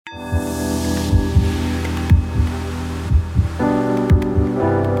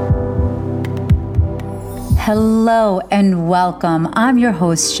Hello and welcome. I'm your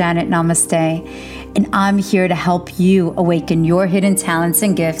host, Janet Namaste, and I'm here to help you awaken your hidden talents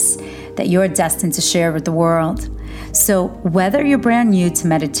and gifts that you're destined to share with the world. So whether you're brand new to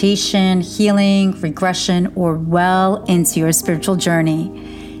meditation, healing, regression, or well into your spiritual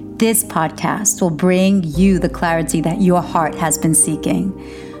journey, this podcast will bring you the clarity that your heart has been seeking.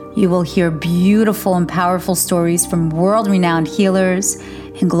 You will hear beautiful and powerful stories from world-renowned healers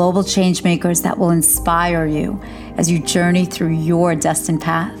and global change makers that will inspire you as you journey through your destined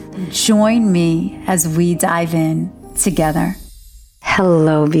path. Join me as we dive in together.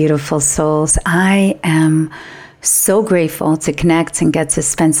 Hello, beautiful souls. I am so grateful to connect and get to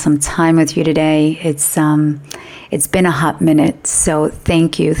spend some time with you today. It's been a hot minute, so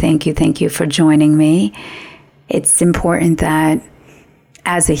thank you for joining me. It's important that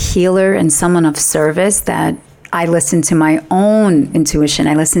as a healer and someone of service that I listen to my own intuition.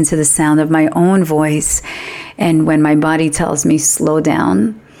 I listen to the sound of my own voice. And when my body tells me slow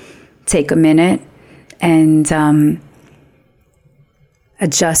down, take a minute and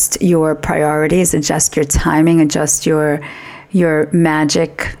adjust your priorities, adjust your timing, adjust your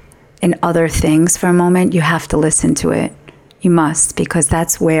magic in other things for a moment, you have to listen to it. You must, because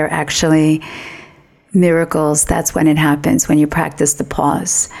that's where actually miracles, that's when it happens, when you practice the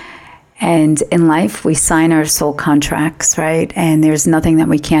pause. And in life, we sign our soul contracts, right? And there's nothing that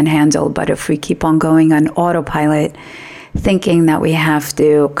we can't handle. But if we keep on going on autopilot, thinking that we have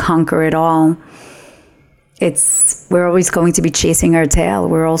to conquer it all, we're always going to be chasing our tail.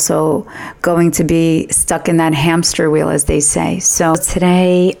 We're also going to be stuck in that hamster wheel, as they say. So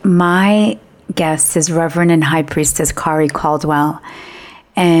today, my guest is Reverend and High Priestess Kari Caldwell.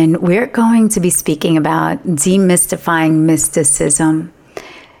 And we're going to be speaking about demystifying mysticism.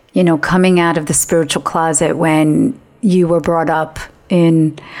 You know, coming out of the spiritual closet when you were brought up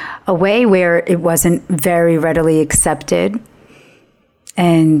in a way where it wasn't very readily accepted.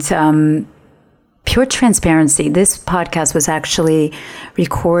 And pure transparency, this podcast was actually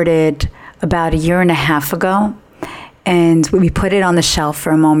recorded about 1.5 years ago. And we put it on the shelf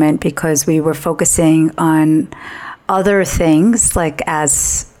for a moment because we were focusing on other things, like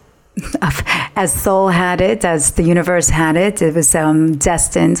as soul had it, as the universe had it. It was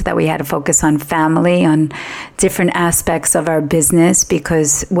destined that we had to focus on family, on different aspects of our business,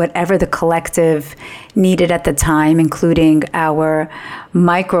 because whatever the collective needed at the time, including our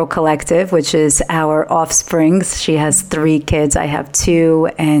micro collective, which is our offsprings. She has 3 kids, I have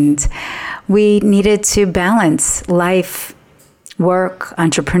 2, and we needed to balance life, work,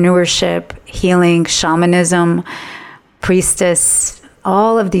 entrepreneurship, healing, shamanism, priestess,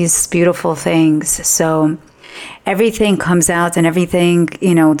 all of these beautiful things. So everything comes out, and everything,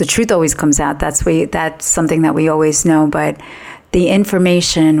 the truth always comes out. That's something that we always know, but the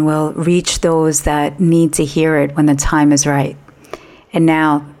information will reach those that need to hear it when the time is right. And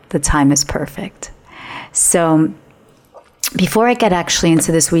now the time is perfect. So before I get actually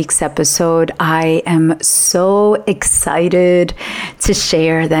into this week's episode, I am so excited to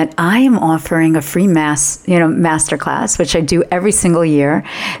share that I am offering a free masterclass, which I do every single year.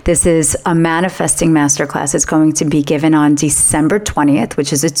 This is a manifesting masterclass. It's going to be given on December 20th,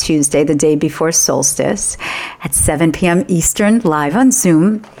 which is a Tuesday, the day before solstice, at 7 p.m. Eastern, live on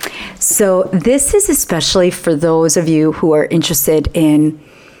Zoom. So this is especially for those of you who are interested in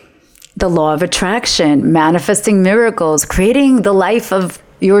the law of attraction, manifesting miracles, creating the life of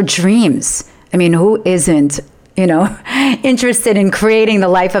your dreams. I mean, who isn't, interested in creating the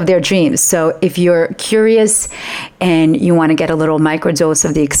life of their dreams? So if you're curious and you want to get a little microdose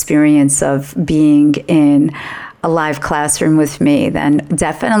of the experience of being in a live classroom with me, then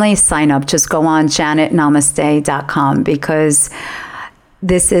definitely sign up. Just go on janetnamaste.com, because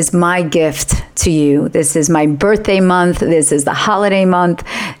this is my gift to you. This is my birthday month. This is the holiday month.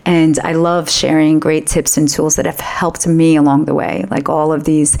 And I love sharing great tips and tools that have helped me along the way. Like all of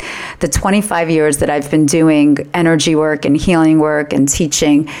these, the 25 years that I've been doing energy work and healing work and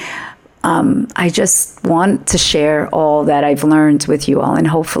teaching, I just want to share all that I've learned with you all. And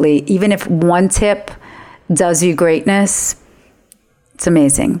hopefully, even if one tip does you greatness, it's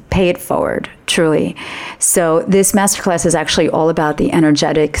amazing. Pay it forward, truly. So this masterclass is actually all about the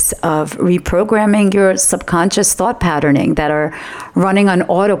energetics of reprogramming your subconscious thought patterning that are running on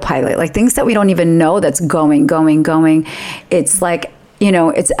autopilot, like things that we don't even know that's going. It's like,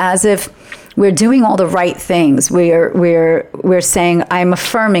 it's as if we're doing all the right things. We're saying, I'm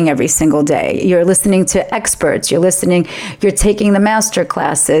affirming every single day. You're listening to experts. You're taking the master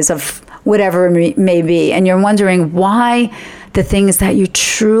classes of whatever it may be. And you're wondering why the things that you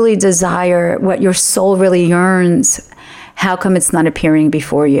truly desire, what your soul really yearns, how come it's not appearing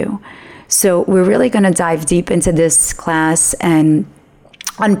before you? So we're really going to dive deep into this class and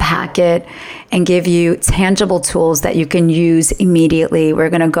unpack it and give you tangible tools that you can use immediately. We're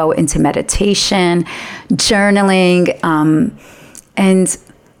going to go into meditation, journaling, and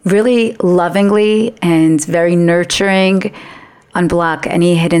really lovingly and very nurturing unblock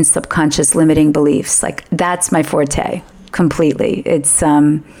any hidden subconscious limiting beliefs. Like, that's my forte completely. It's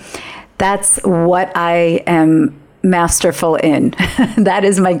that's what I am masterful in. That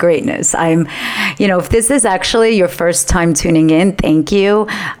is my greatness. If this is actually your first time tuning in, thank you.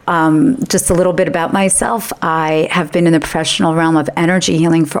 Just a little bit about myself. I have been in the professional realm of energy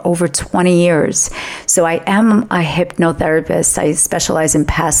healing for over 20 years. So I am a hypnotherapist. I specialize in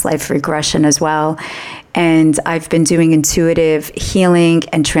past life regression as well. And I've been doing intuitive healing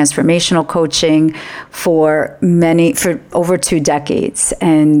and transformational coaching for over 2 decades.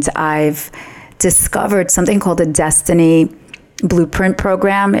 And I've discovered something called the Destiny Blueprint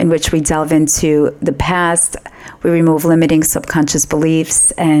program, in which we delve into the past, we remove limiting subconscious beliefs,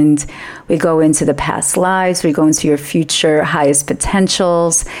 and we go into the past lives, we go into your future highest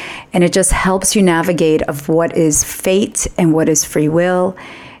potentials, and it just helps you navigate of what is fate and what is free will,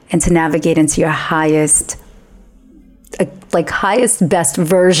 and to navigate into your highest best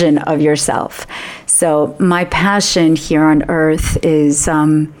version of yourself. So my passion here on earth is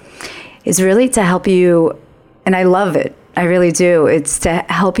really to help you, and I love it. I really do. It's to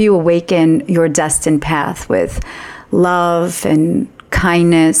help you awaken your destined path with love and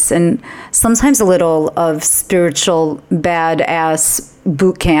kindness, and sometimes a little of spiritual badass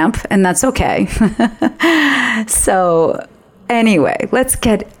boot camp, and that's okay. So anyway, let's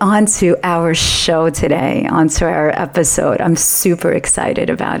get on to our show today, onto our episode. I'm super excited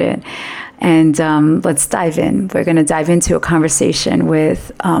about it. And let's dive in. We're going to dive into a conversation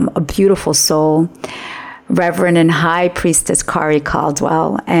with a beautiful soul, Reverend and High Priestess Kari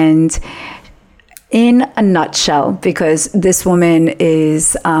Caldwell. And in a nutshell, because this woman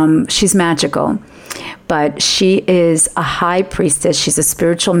is, she's magical, but she is a high priestess. She's a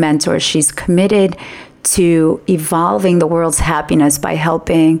spiritual mentor. She's committed to evolving the world's happiness by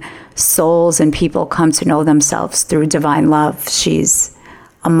helping souls and people come to know themselves through divine love. She's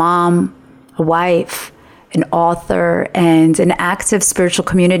a mom, a wife, an author, and an active spiritual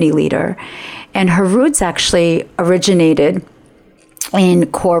community leader. And her roots actually originated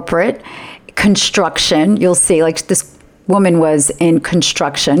in corporate construction. You'll see, like, this woman was in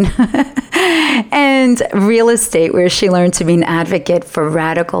construction and real estate, where she learned to be an advocate for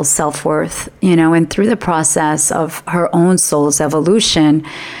radical self-worth, and through the process of her own soul's evolution,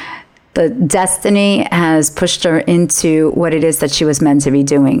 the destiny has pushed her into what it is that she was meant to be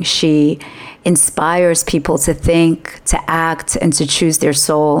doing. She inspires people to think, to act, and to choose their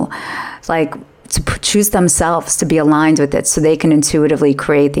soul, like to choose themselves, to be aligned with it, so they can intuitively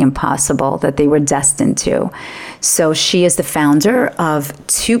create the impossible that they were destined to. So she is the founder of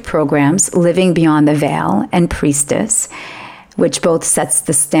 2 programs, Living Beyond the Veil and Priestess, which both sets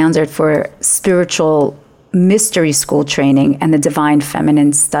the standard for spiritual mystery school training and the divine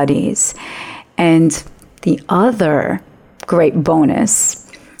feminine studies. And the other great bonus,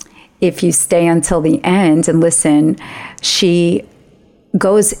 if you stay until the end and listen, she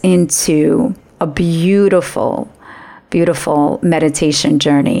goes into a beautiful, beautiful meditation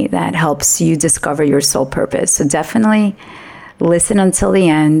journey that helps you discover your soul purpose. So definitely listen until the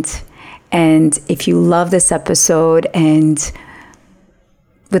end. And if you love this episode and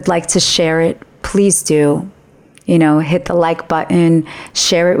would like to share it, please do. Hit the like button,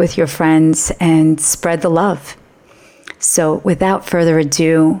 share it with your friends, and spread the love. So without further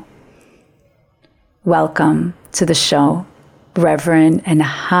ado, welcome to the show, Reverend and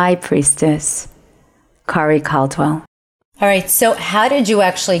High Priestess Kari Caldwell. All right. So how did you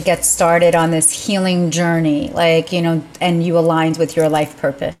actually get started on this healing journey? And you aligned with your life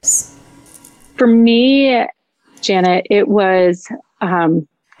purpose? For me, Janet, it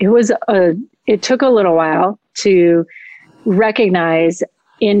took a little while to recognize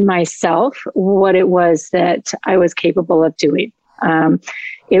in myself what it was that I was capable of doing.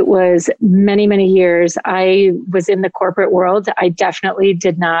 It was many, many years. I was in the corporate world. I definitely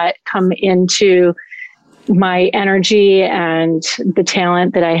did not come into my energy and the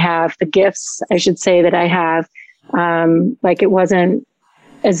talent that I have, the gifts, I should say, that I have. It wasn't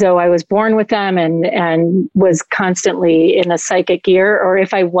as though I was born with them and was constantly in a psychic gear, or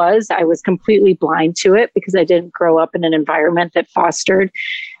if I was completely blind to it because I didn't grow up in an environment that fostered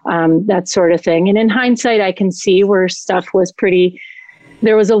that sort of thing. And in hindsight, I can see where stuff was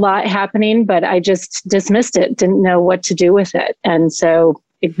there was a lot happening, but I just dismissed it, didn't know what to do with it. And so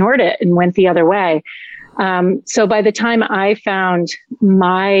ignored it and went the other way. So by the time I found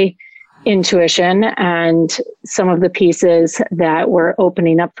my intuition and some of the pieces that were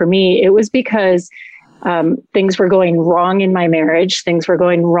opening up for me, it was because things were going wrong in my marriage. Things were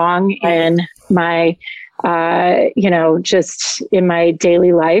going wrong in my, just in my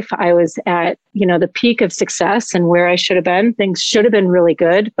daily life. I was at, the peak of success and where I should have been. Things should have been really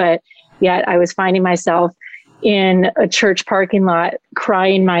good, but yet I was finding myself in a church parking lot,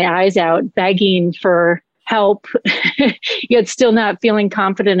 crying my eyes out, begging for help, yet still not feeling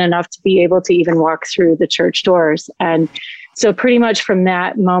confident enough to be able to even walk through the church doors. And so pretty much from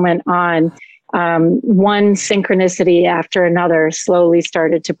that moment on, one synchronicity after another slowly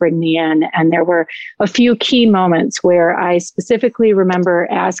started to bring me in. And there were a few key moments where I specifically remember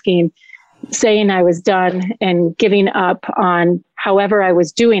saying I was done and giving up on however I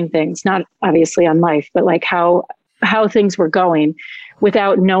was doing things, not obviously on life, but like how things were going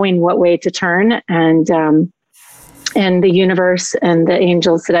without knowing what way to turn. And the universe and the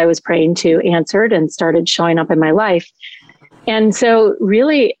angels that I was praying to answered and started showing up in my life. And so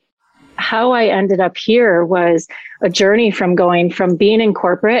really, how I ended up here was a journey from going from being in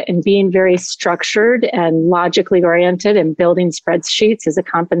corporate and being very structured and logically oriented and building spreadsheets as a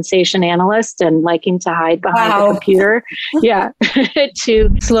compensation analyst and liking to hide behind the computer. Yeah. To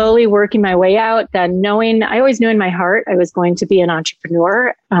slowly working my way out, then I always knew in my heart I was going to be an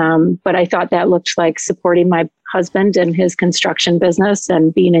entrepreneur. But I thought that looked like supporting my husband and his construction business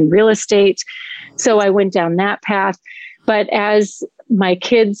and being in real estate. So I went down that path. But as my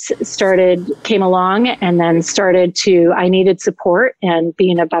kids came along and then I needed support and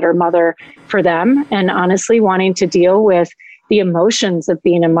being a better mother for them, and honestly wanting to deal with the emotions of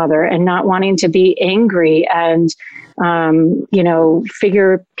being a mother and not wanting to be angry and,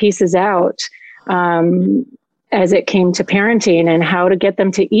 figure pieces out as it came to parenting and how to get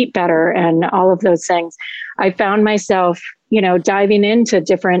them to eat better and all of those things. I found myself diving into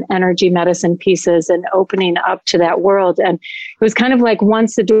different energy medicine pieces and opening up to that world. And it was kind of like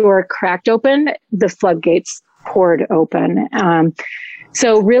once the door cracked open, the floodgates poured open.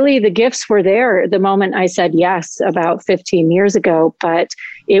 So really the gifts were there the moment I said yes about 15 years ago, but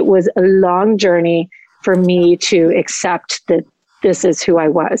it was a long journey for me to accept that this is who I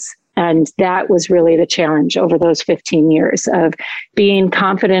was. And that was really the challenge over those 15 years of being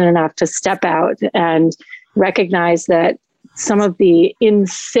confident enough to step out and recognize that some of the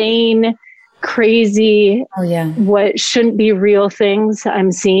insane, crazy, what shouldn't be real things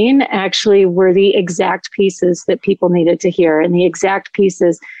I'm seeing actually were the exact pieces that people needed to hear and the exact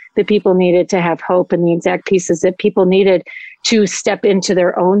pieces that people needed to have hope and the exact pieces that people needed to step into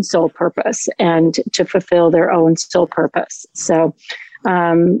their own soul purpose and to fulfill their own soul purpose. So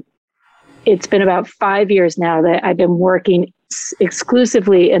it's been about 5 years now that I've been working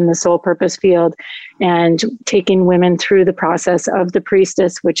exclusively in the soul purpose field and taking women through the process of the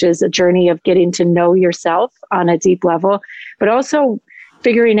priestess, which is a journey of getting to know yourself on a deep level, but also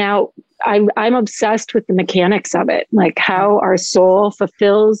figuring out, I'm obsessed with the mechanics of it, like how our soul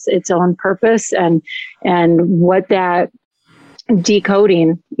fulfills its own purpose and what that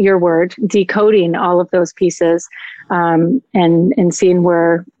decoding all of those pieces and seeing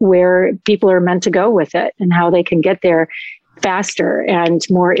where people are meant to go with it and how they can get there faster and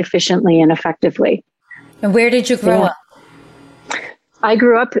more efficiently and effectively. And where did you grow up? I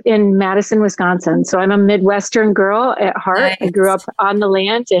grew up in Madison, Wisconsin. So I'm a Midwestern girl at heart. Nice. I grew up on the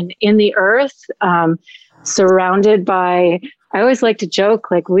land and in the earth, surrounded by, I always like to joke,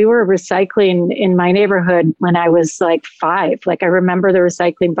 like we were recycling in my neighborhood when I was like 5. Like I remember the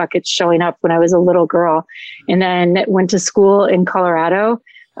recycling buckets showing up when I was a little girl, and then went to school in Colorado.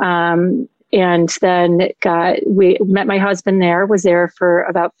 And then we met my husband there, was there for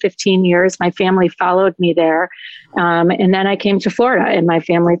about 15 years. My family followed me there. And then I came to Florida and my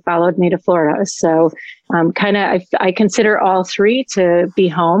family followed me to Florida. So I consider all three to be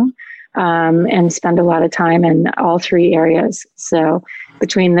home and spend a lot of time in all three areas. So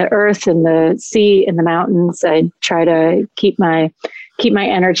between the earth and the sea and the mountains, I try to keep my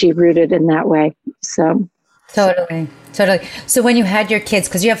energy rooted in that way. So. Totally. So when you had your kids,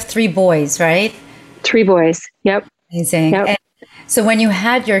 because you have 3 boys, right? 3 boys. Yep. Amazing. Yep. And so when you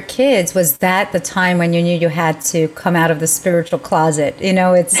had your kids, was that the time when you knew you had to come out of the spiritual closet?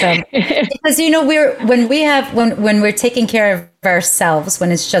 It's because when we're taking care of ourselves,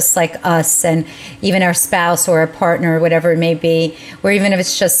 when it's just like us and even our spouse or our partner, or whatever it may be, or even if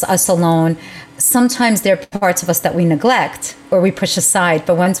it's just us alone, sometimes there are parts of us that we neglect or we push aside.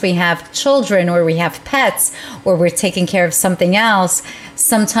 But once we have children or we have pets or we're taking care of something else,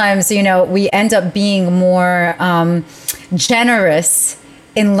 sometimes, we end up being more generous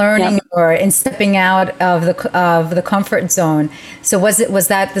in learning or in stepping out of the comfort zone. So was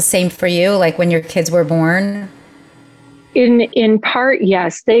that the same for you, like when your kids were born? In part,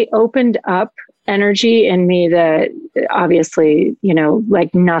 yes. They opened up energy in me that obviously,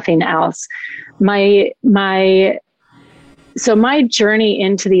 like nothing else. So my journey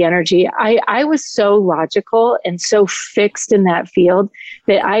into the energy, I was so logical and so fixed in that field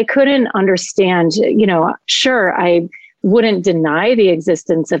that I couldn't understand, sure, I wouldn't deny the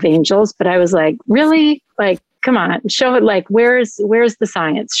existence of angels, but I was like, really? Like, come on, show it. Like, where's the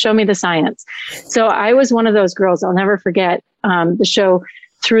science? Show me the science. So I was one of those girls. I'll never forget the show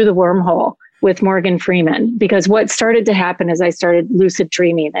Through the Wormhole with Morgan Freeman, because what started to happen is I started lucid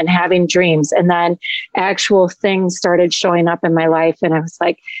dreaming and having dreams, and then actual things started showing up in my life. And I was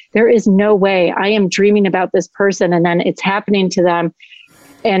like, there is no way I am dreaming about this person, and then it's happening to them.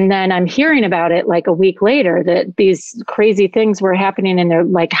 And then I'm hearing about it like a week later that these crazy things were happening, and they're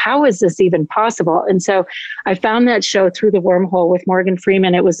like, how is this even possible? And so I found that show Through the Wormhole with Morgan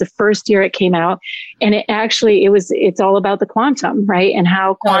Freeman. It was the first year it came out, and it's all about the quantum, right? And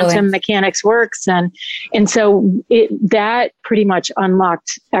how quantum mechanics works. And so that pretty much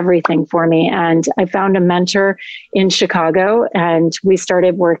unlocked everything for me. And I found a mentor in Chicago, and we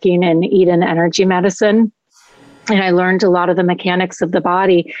started working in Eden Energy Medicine. And I learned a lot of the mechanics of the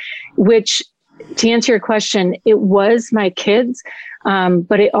body, which, to answer your question, it was my kids,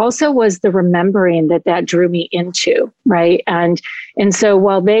 but it also was the remembering that drew me into, right? And so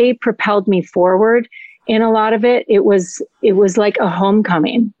while they propelled me forward in a lot of it, it was like a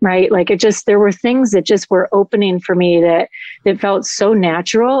homecoming, right? Like there were things that just were opening for me that felt so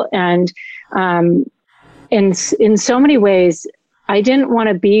natural. And in so many ways, I didn't want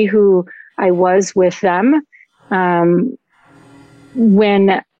to be who I was with them.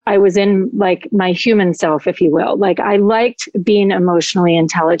 When I was in like my human self, if you will, like I liked being emotionally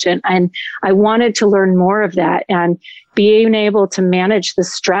intelligent, and I wanted to learn more of that and being able to manage the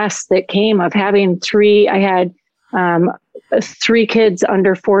stress that came of having I had 3 kids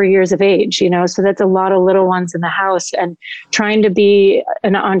under 4 years of age, so that's a lot of little ones in the house, and trying to be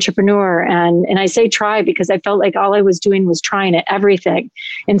an entrepreneur. And I say try because I felt like all I was doing was trying at everything.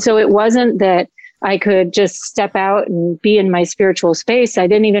 And so it wasn't that I could just step out and be in my spiritual space. I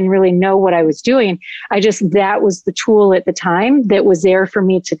didn't even really know what I was doing. That was the tool at the time that was there for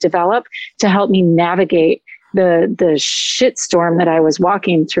me to develop to help me navigate the shitstorm that I was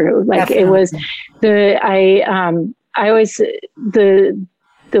walking through. Like Definitely. It was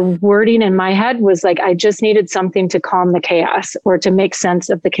the wording in my head was like, I just needed something to calm the chaos or to make sense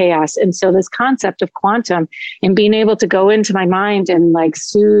of the chaos. And so this concept of quantum and being able to go into my mind and like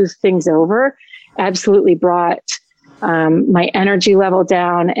soothe things over absolutely brought my energy level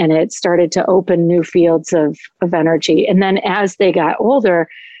down, and it started to open new fields of energy. And then as they got older,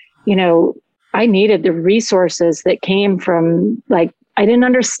 I needed the resources that came from, like, I didn't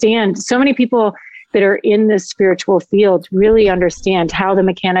understand. So many people that are in this spiritual field really understand how the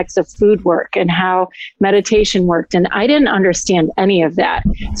mechanics of food work and how meditation worked. And I didn't understand any of that.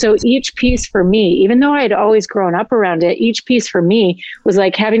 So each piece for me, even though I had always grown up around it, each piece for me was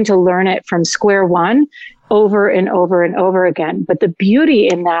like having to learn it from square one over and over and over again. But the beauty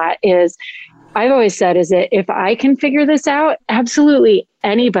in that is, I've always said, is that if I can figure this out, absolutely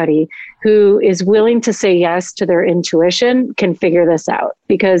anybody who is willing to say yes to their intuition can figure this out.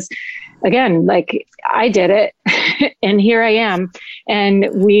 Because again, like I did it and here I am. And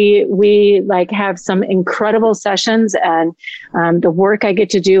we like have some incredible sessions, and the work I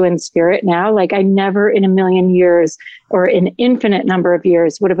get to do in spirit now, like I never in a million years or an infinite number of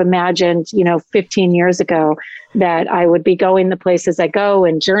years would have imagined, 15 years ago that I would be going the places I go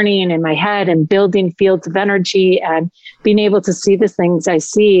and journeying in my head and building fields of energy and being able to see the things I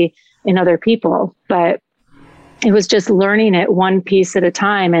see in other people. But it was just learning it one piece at a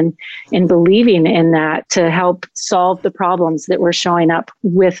time and believing in that to help solve the problems that were showing up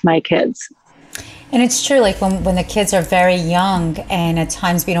with my kids. And it's true, like when the kids are very young and at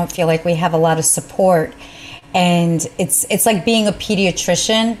times we don't feel like we have a lot of support, and it's like being a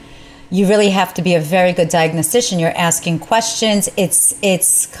pediatrician. You really have to be a very good diagnostician. You're asking questions.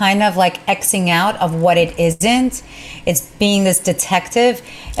 It's kind of like Xing out of what it isn't. It's being this detective.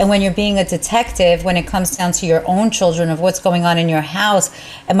 And when you're being a detective, when it comes down to your own children, of what's going on in your house,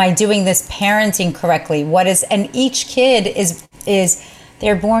 am I doing this parenting correctly? And each kid is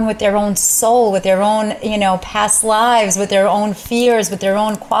they're born with their own soul, with their own, past lives, with their own fears, with their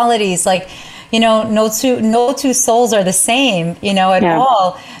own qualities. Like, no two souls are the same, at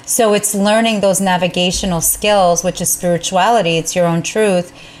all. So it's learning those navigational skills, which is spirituality. It's your own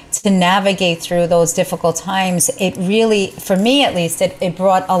truth, to navigate through those difficult times, it really, for me at least, it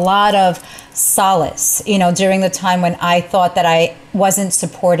brought a lot of solace, during the time when I thought that I wasn't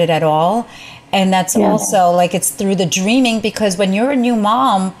supported at all. And that's also like, it's through the dreaming, because when you're a new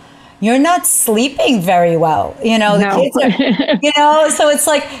mom, you're not sleeping very well, the kids are, so it's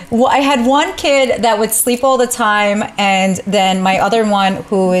like, I had one kid that would sleep all the time. And then my other one,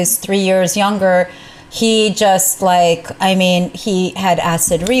 who is 3 years younger, he just he had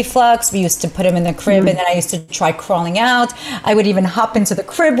acid reflux. We used to put him in the crib, and then I used to try crawling out. I would even hop into the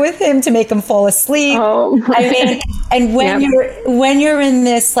crib with him to make him fall asleep. And when you're in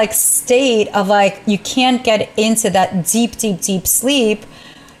this like state of like, you can't get into that deep sleep,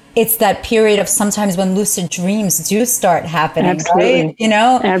 it's that period of sometimes when lucid dreams do start happening. Absolutely.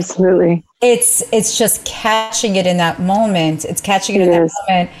 Right? Absolutely. It's just catching it in that moment. It's catching it in that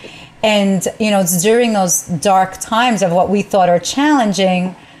moment. And, it's during those dark times of what we thought are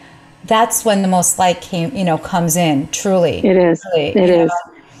challenging, that's when the most light comes in, truly. It is. Really, it is.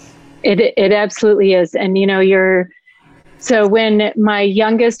 It absolutely is. And, so when my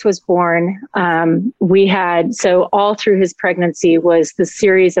youngest was born, all through his pregnancy was the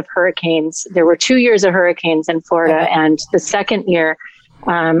series of hurricanes. There were 2 years of hurricanes in Florida. And the second year,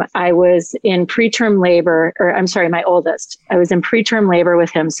 I was in preterm labor, my oldest, I was in preterm labor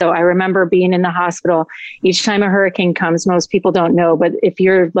with him. So I remember being in the hospital each time a hurricane comes. Most people don't know, but if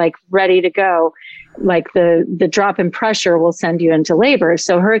you're like ready to go, like the drop in pressure will send you into labor.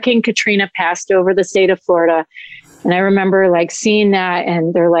 So Hurricane Katrina passed over the state of Florida. And I remember like seeing that,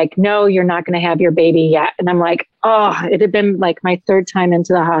 and they're like, no, you're not going to have your baby yet. And I'm like, oh, it had been like my third time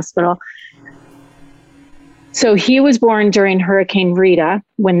into the hospital. So he was born during Hurricane Rita,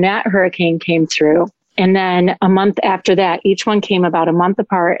 when that hurricane came through. And then a month after that, each one came about a month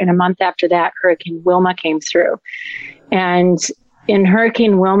apart. And a month after that, Hurricane Wilma came through. And in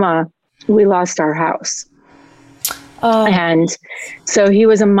Hurricane Wilma, we lost our house. Oh. And so he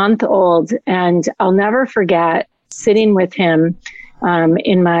was a month old, and I'll never forget sitting with him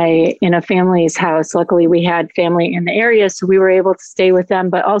in a family's house. Luckily, we had family in the area, so we were able to stay with them,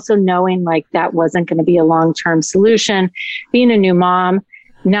 but also knowing like that wasn't going to be a long-term solution. Being a new mom,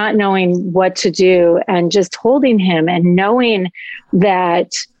 not knowing what to do, and just holding him and knowing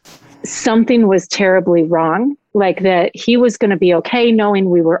that something was terribly wrong, like that he was going to be okay, knowing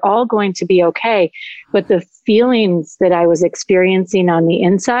we were all going to be okay. But the feelings that I was experiencing on the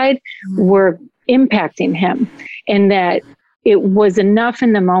inside were impacting him, and that it was enough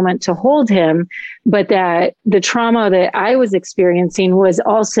in the moment to hold him, but that the trauma that I was experiencing was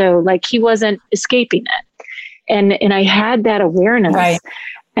also like he wasn't escaping it. And I had that awareness. Right.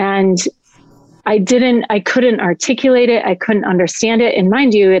 And I couldn't articulate it. I couldn't understand it. And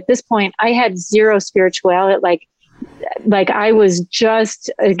mind you, at this point, I had zero spirituality. Like I was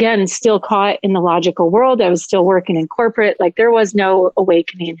just, again, still caught in the logical world. I was still working in corporate. Like there was no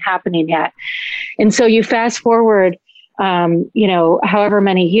awakening happening yet. And so you fast forward, however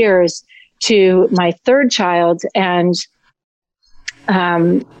many years to my third child. And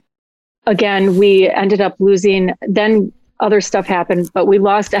again, we ended up losing, then other stuff happened, but we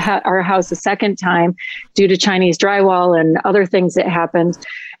lost our house a second time due to Chinese drywall and other things that happened.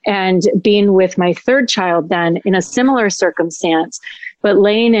 And being with my third child then in a similar circumstance, but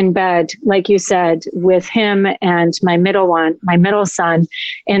laying in bed, like you said, with him and my middle son,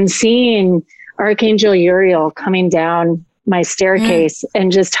 and seeing Archangel Uriel coming down my staircase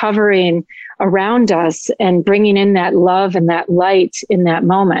and just hovering around us and bringing in that love and that light in that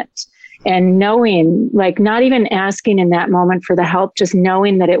moment. And knowing, like not even asking in that moment for the help, just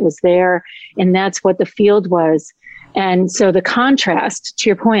knowing that it was there, and that's what the field was. And so the contrast, to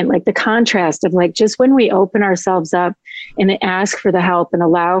your point, like the contrast of like, just when we open ourselves up and ask for the help and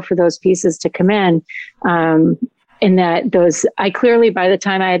allow for those pieces to come in, and that I clearly, by the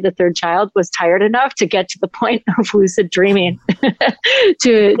time I had the third child, was tired enough to get to the point of lucid dreaming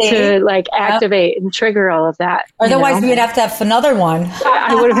to like activate and trigger all of that. Otherwise, we would have to have another one.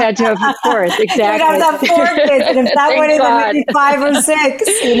 I would have had to have, of course, exactly. You'd have to have 4 kids, and if that went in, then maybe 5 or 6,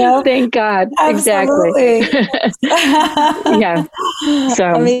 Thank God. Absolutely. Exactly. Yeah.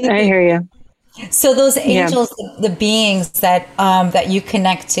 So I hear you. So those angels, the beings that you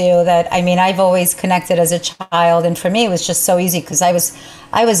connect to, that I've always connected as a child, and for me it was just so easy because I was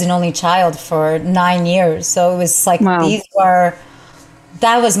an only child for 9 years, so it was like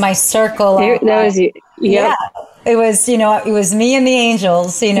that was my circle. That was you. Yep. Yeah, it was me and the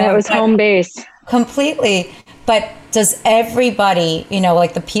angels. That was home base completely. But does everybody,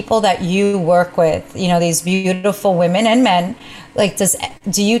 like the people that you work with, these beautiful women and men, like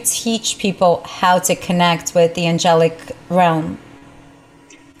do you teach people how to connect with the angelic realm?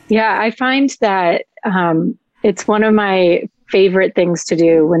 Yeah, I find that it's one of my favorite things to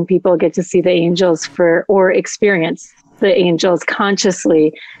do when people get to see the angels or experience the angels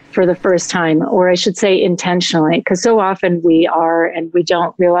consciously for the first time, or I should say intentionally, because so often we are and we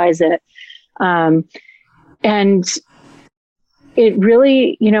don't realize it. And it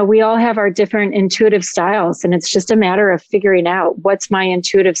really, we all have our different intuitive styles, and it's just a matter of figuring out what's my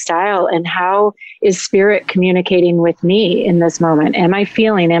intuitive style and how is spirit communicating with me in this moment. Am I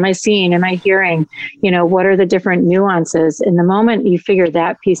feeling, am I seeing, am I hearing, what are the different nuances? In the moment you figure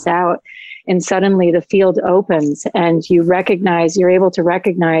that piece out, and suddenly the field opens and you're able to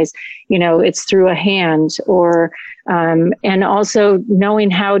recognize, it's through a hand or, and also knowing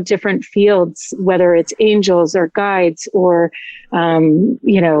how different fields, whether it's angels or guides or,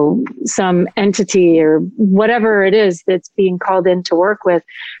 some entity or whatever it is that's being called in to work with,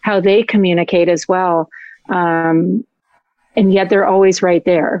 how they communicate as well. And yet they're always right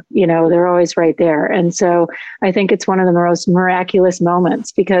there, they're always right there. And so I think it's one of the most miraculous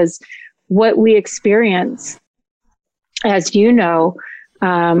moments, because what we experience, as you know,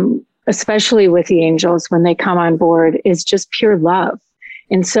 especially with the angels when they come on board, is just pure love.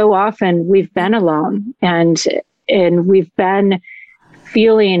 And so often we've been alone and we've been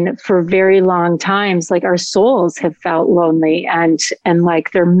feeling for very long times like our souls have felt lonely and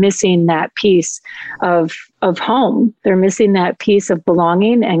like they're missing that piece of home. They're missing that piece of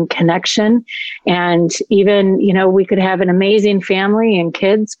belonging and connection. And even, we could have an amazing family and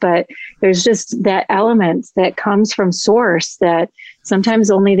kids, but there's just that element that comes from source that sometimes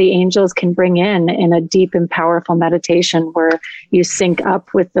only the angels can bring in a deep and powerful meditation where you sync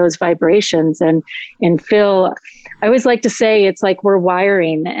up with those vibrations and feel. I always like to say it's like we're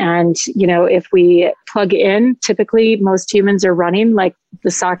wiring, and if we plug in, typically most humans are running like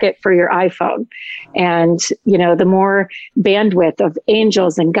the socket for your iPhone, and the more bandwidth of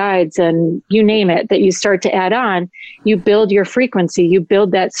angels and guides and you name it that you start to add on, you build your frequency, you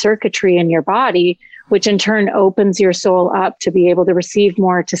build that circuitry in your body, which in turn opens your soul up to be able to receive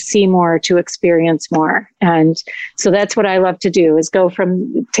more, to see more, to experience more. And so that's what I love to do, is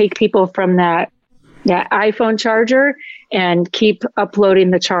take people from that iPhone charger and keep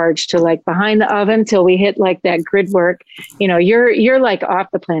uploading the charge to like behind the oven till we hit like that grid work. You're like off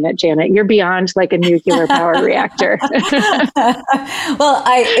the planet, Janet. You're beyond like a nuclear power reactor. Well,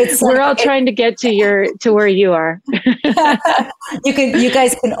 we're all trying to get to where you are. You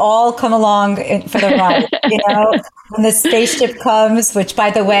guys can all come along for the ride. When the spaceship comes, which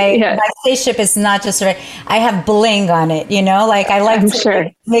by the way, my spaceship is not just right. I have bling on it. Like I like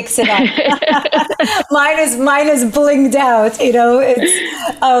to mix it up. mine is blinged out.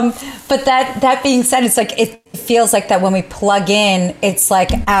 It's but that being said, it's like it feels like that when we plug in, it's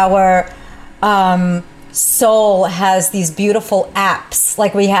like our soul has these beautiful apps.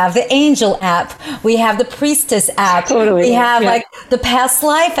 Like we have the angel app, we have the priestess app, we have like the past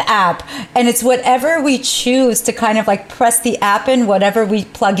life app, and it's whatever we choose to kind of like press the app in, whatever we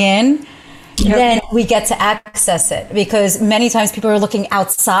plug in, then we get to access it. Because many times people are looking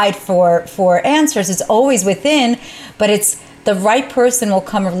outside for answers. It's always within, but it's the right person will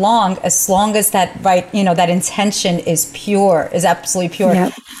come along as long as that that intention is absolutely pure.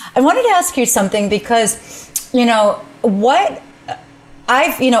 Yep. I wanted to ask you something because, what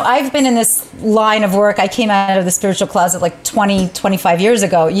I've been in this line of work. I came out of the spiritual closet like 25 years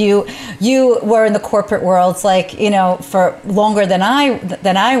ago. You were in the corporate world, for longer than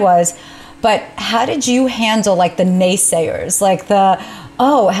I was. But how did you handle like the naysayers, like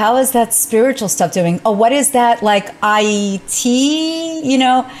how is that spiritual stuff doing? Oh, what is that like IT?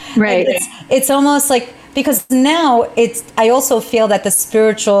 Right. It's almost like, because now I also feel that the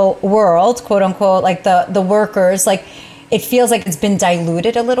spiritual world, quote unquote, like the workers, like it feels like it's been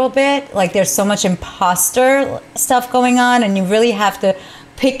diluted a little bit. Like there's so much imposter stuff going on, and you really have to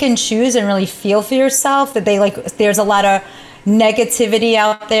pick and choose and really feel for yourself that there's a lot of negativity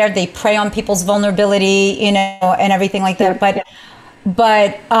out there. They prey on people's vulnerability, and everything like that.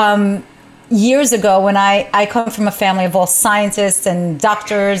 But years ago, when I come from a family of all scientists and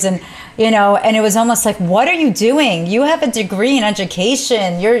doctors, and and it was almost like, what are you doing? You have a degree in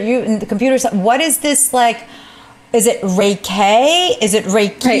education. You're in the computer. What is this like? Is it Reiki? Is it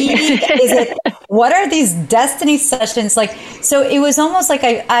Reiki? Right. Is it? What are these destiny sessions like? So it was almost like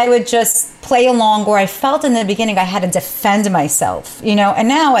I would just play along, or I felt in the beginning I had to defend myself, and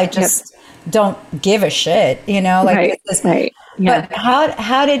now I just don't give a shit, Right. Right. Yeah. But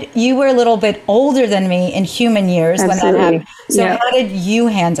how did you were a little bit older than me in human years. Absolutely. When that happened. So how did you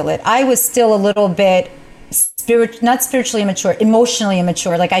handle it? I was still a little bit not spiritually immature, emotionally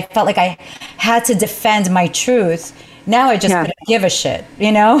immature. Like I felt like I had to defend my truth, Now I just couldn't give a shit,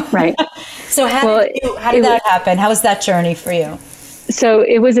 Right. So how did that happen? How was that journey for you? So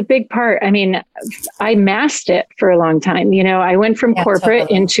it was a big part. I mean, I masked it for a long time. I went from corporate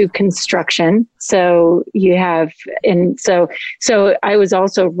into construction. So so I was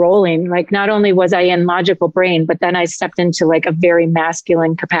also rolling, like, not only was I in logical brain, but then I stepped into like a very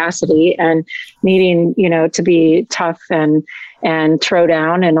masculine capacity and needing, to be tough and throw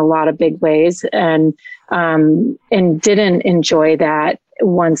down in a lot of big ways. And didn't enjoy that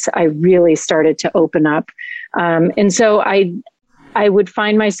once I really started to open up. And so I would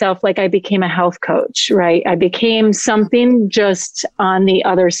find myself, like, I became a health coach, right? I became something just on the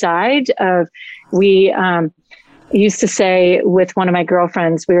other side of, we used to say with one of my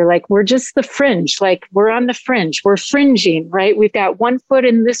girlfriends, we were like, we're just the fringe, like we're on the fringe, we're fringing, right? We've got one foot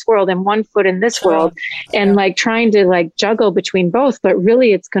in this world and one foot in this world, and like trying to like juggle between both, but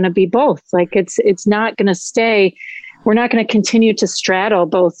really it's going to be both. Like it's not going to stay. We're not going to continue to straddle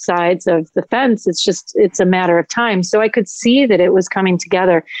both sides of the fence. It's a matter of time. So I could see that it was coming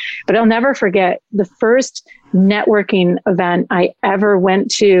together, but I'll never forget the first networking event I ever went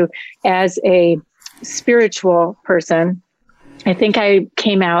to as a spiritual person. I think I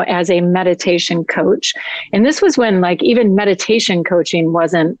came out as a meditation coach. And this was when like even meditation coaching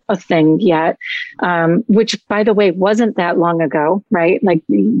wasn't a thing yet, which, by the way, wasn't that long ago, right? Like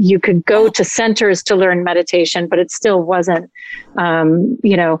you could go to centers to learn meditation, but it still wasn't,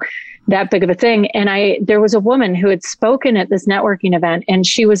 that big of a thing. And there was a woman who had spoken at this networking event, and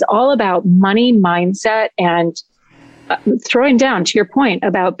she was all about money mindset and throwing down, to your point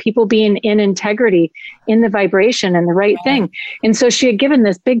about people being in integrity, in the vibration and the right thing. And so she had given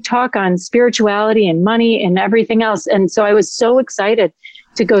this big talk on spirituality and money and everything else. And so I was so excited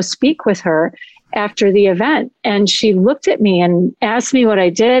to go speak with her after the event. And she looked at me and asked me what I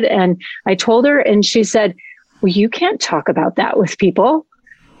did. And I told her, and she said, well, you can't talk about that with people.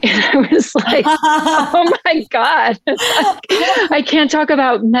 And I was like, oh my God, I can't talk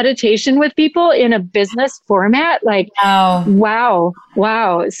about meditation with people in a business format. Like, wow.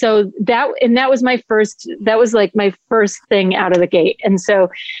 So that was my first thing out of the gate. And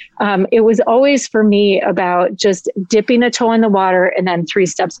so it was always for me about just dipping a toe in the water and then 3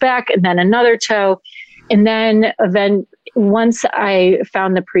 steps back and then another toe. And then once I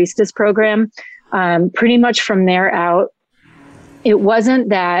found the Priestess program, pretty much from there out, it wasn't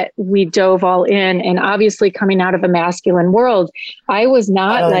that we dove all in. And obviously coming out of a masculine world, I was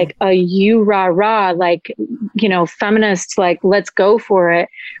not like a you rah rah, like, feminist, like, let's go for it.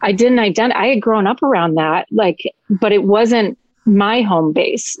 I had grown up around that, like, but it wasn't my home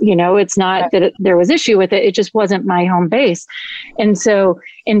base. It's not that there was issue with it. It just wasn't my home base. And so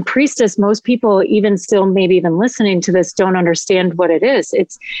in Priestess, most people, even still, maybe even listening to this, don't understand what it is.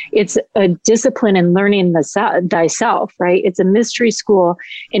 It's a discipline in learning thyself, right? It's a mystery school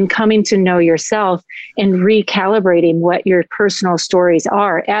in coming to know yourself and recalibrating what your personal stories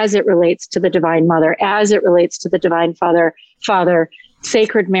are as it relates to the Divine Mother, as it relates to the Divine Father,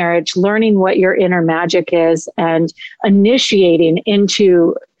 sacred marriage, learning what your inner magic is and initiating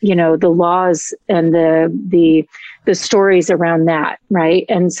into, the laws and the stories around that. Right.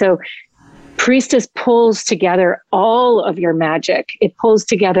 And so Priestess pulls together all of your magic. It pulls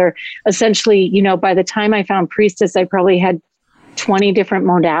together essentially, by the time I found Priestess, I probably had 20 different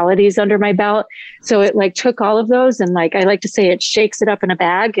modalities under my belt. So it like took all of those and like, I like to say it shakes it up in a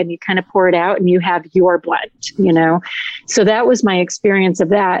bag and you kind of pour it out and you have your blend, So that was my experience of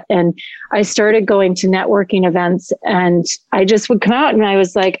that. And I started going to networking events and I just would come out and I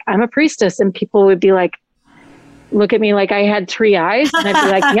was like, I'm a priestess. And people would be like, look at me like I had 3 eyes. And I'd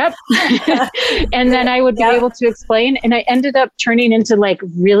be like, yep. And then I would be able to explain. And I ended up turning into like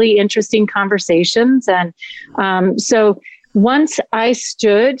really interesting conversations. And so once I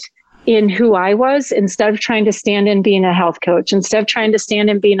stood in who I was, instead of trying to stand in being a health coach, instead of trying to stand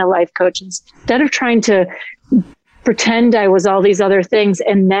in being a life coach, instead of trying to pretend I was all these other things.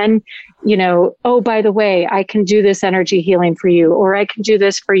 And then, oh, by the way, I can do this energy healing for you, or I can do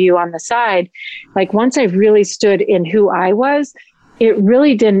this for you on the side. Like once I really stood in who I was, it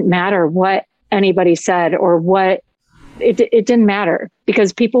really didn't matter what anybody said or what it didn't matter,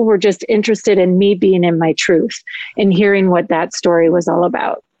 because people were just interested in me being in my truth and hearing what that story was all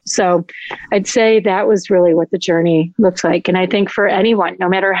about. So I'd say that was really what the journey looks like. And I think for anyone, no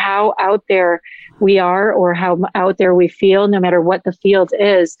matter how out there we are or how out there we feel, no matter what the field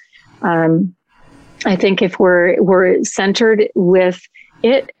is, I think if we're centered with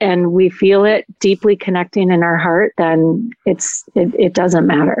it and we feel it deeply connecting in our heart, then it doesn't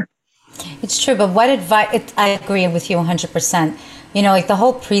matter. It's true, but what advice? I agree with you 100%. Like the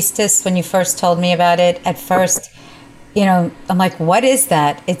whole Priestess, when you first told me about it, at first, I'm like, what is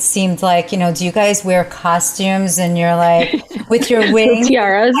that? It seemed like, do you guys wear costumes and you're like with your wings,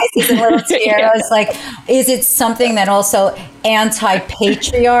 tiaras, and little tiaras? Like, is it something that also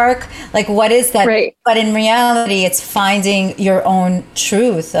anti-patriarch? Like, what is that? Right. But in reality, it's finding your own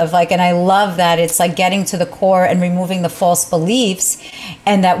truth of like, and I love that it's like getting to the core and removing the false beliefs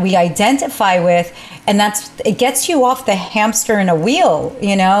and that we identify with. And it gets you off the hamster in a wheel,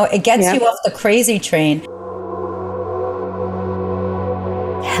 it gets you off the crazy train.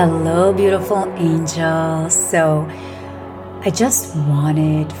 Hello, beautiful angels. So I just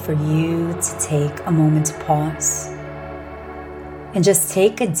wanted for you to take a moment to pause and just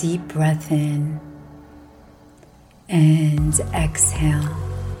take a deep breath in and exhale.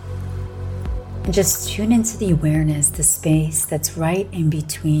 And just tune into the awareness, the space that's right in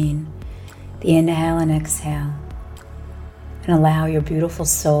between the inhale and exhale. And allow your beautiful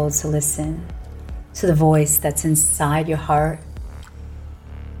soul to listen to the voice that's inside your heart.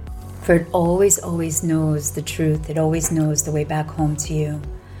 For it always, always knows the truth. It always knows the way back home to you.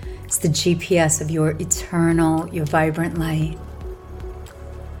 It's the GPS of your eternal, your vibrant light.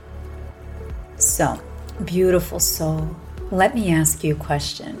 So, beautiful soul, let me ask you a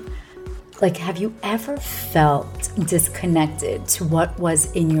question. Like, have you ever felt disconnected to what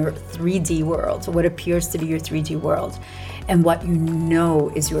was in your 3D world, what appears to be your 3D world, and what you know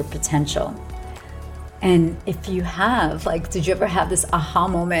is your potential? And if you have, did you ever have this aha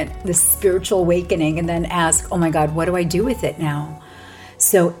moment, this spiritual awakening, and then ask, oh my God, what do I do with it now?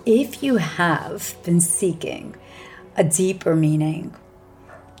 So if you have been seeking a deeper meaning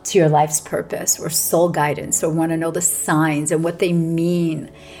to your life's purpose or soul guidance, or want to know the signs and what they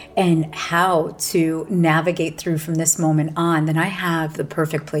mean and how to navigate through from this moment on, then I have the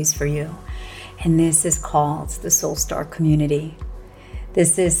perfect place for you. And this is called the Soul Star Community.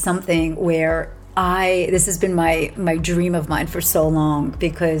 This is something where this has been my dream of mine for so long,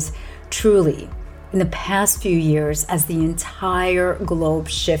 because truly in the past few years, as the entire globe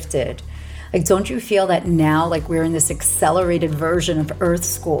shifted, don't you feel that now we're in this accelerated version of Earth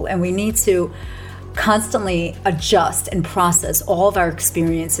School, and we need to constantly adjust and process all of our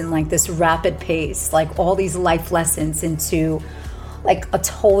experience in this rapid pace, all these life lessons into a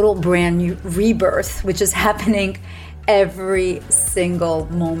total brand new rebirth, which is happening every single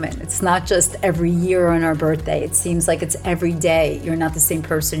moment. It's not just every year on our birthday. It seems like it's every day. You're not the same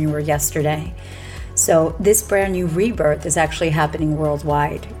person you were yesterday. So this brand new rebirth is actually happening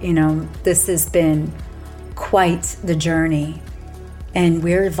worldwide. This has been quite the journey, and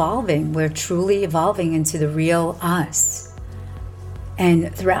we're evolving. We're truly evolving into the real us.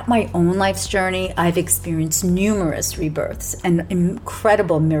 And throughout my own life's journey, I've experienced numerous rebirths and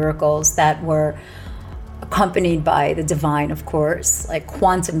incredible miracles that were accompanied by the divine, of course,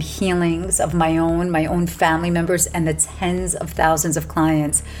 quantum healings of my own family members, and the tens of thousands of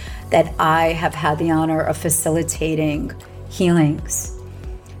clients that I have had the honor of facilitating healings.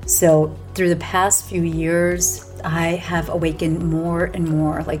 So through the past few years, I have awakened more and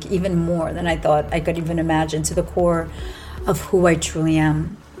more, even more than I thought I could even imagine, to the core of who I truly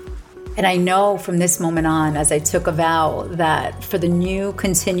am. And I know from this moment on, as I took a vow, that for the new,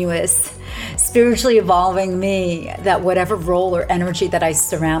 continuous, spiritually evolving me, that whatever role or energy that I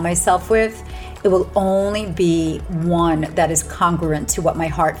surround myself with, it will only be one that is congruent to what my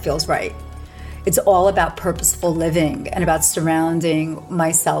heart feels right. It's all about purposeful living and about surrounding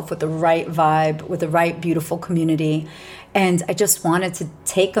myself with the right vibe, with the right beautiful community. And I just wanted to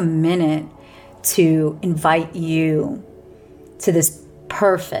take a minute to invite you to this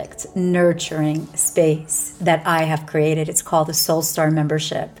perfect, nurturing space that I have created. It's called the Soul Star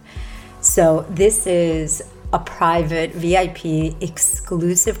Membership. So this is a private, VIP,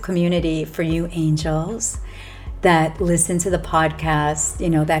 exclusive community for you angels that listen to the podcast,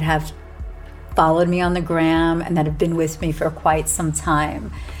 that have followed me on the gram and that have been with me for quite some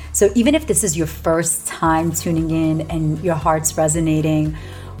time. So even if this is your first time tuning in and your heart's resonating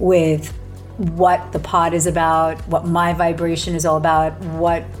with what the pod is about, what my vibration is all about,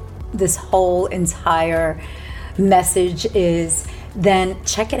 what this whole entire message is, then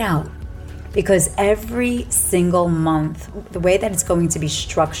check it out. Because every single month, the way that it's going to be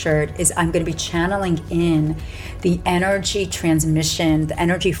structured is I'm going to be channeling in the energy transmission, the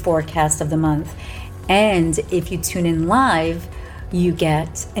energy forecast of the month. And if you tune in live, you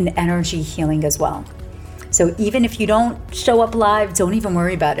get an energy healing as well. So even if you don't show up live, don't even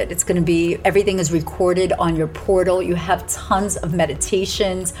worry about it. It's going to be, everything is recorded on your portal. You have tons of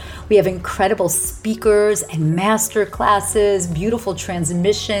meditations. We have incredible speakers and master classes, beautiful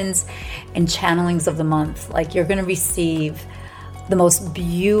transmissions and channelings of the month. You're going to receive the most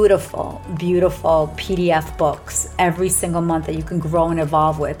beautiful, beautiful PDF books every single month that you can grow and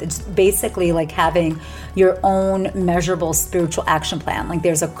evolve with. It's basically like having your own measurable spiritual action plan. Like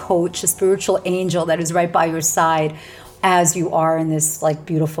there's a coach, a spiritual angel that is right by your side as you are in this like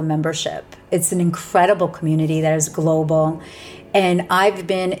beautiful membership. It's an incredible community that is global. And I've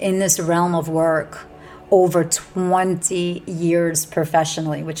been in this realm of work over 20 years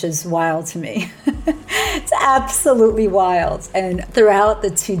professionally, which is wild to me. It's absolutely wild. And throughout the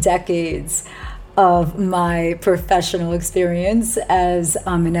 2 decades of my professional experience as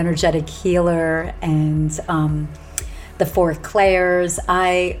an energetic healer and the 4 clairs,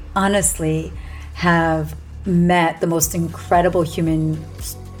 I honestly have met the most incredible human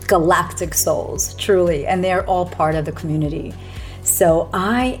galactic souls, truly, and they're all part of the community. So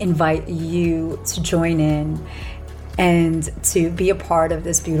I invite you to join in and to be a part of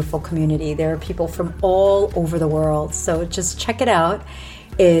this beautiful community. There are people from all over the world, so just check it out.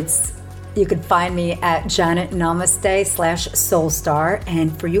 You can find me at JanetNamaste/Soulstar,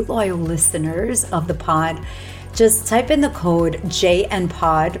 and for you loyal listeners of the pod, just type in the code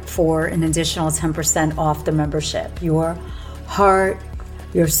JNPOD for an additional 10% off the membership. Your heart,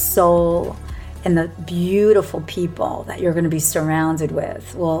 your soul, and the beautiful people that you're going to be surrounded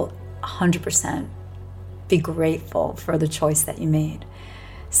with will 100% be grateful for the choice that you made.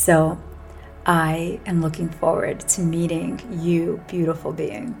 So I am looking forward to meeting you, beautiful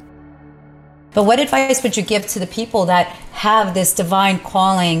being. But what advice would you give to the people that have this divine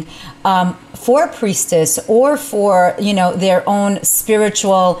calling for a priestess or for, their own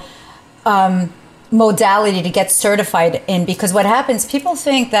spiritual modality to get certified in? Because what happens, people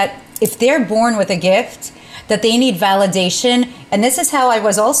think that if they're born with a gift, that they need validation. And this is how I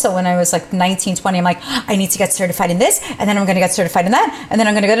was also when I was like 19, 20. I'm like, I need to get certified in this, and then I'm going to get certified in that, and then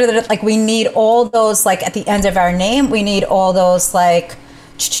I'm going to go to like, we need all those, like at the end of our name, we need all those like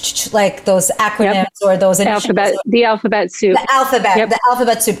those acronyms, or those the alphabet soup. The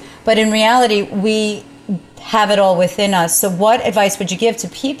alphabet soup. But in reality, we have it all within us. So what advice would you give to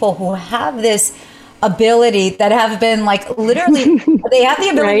people who have this ability, that have been like literally, they have the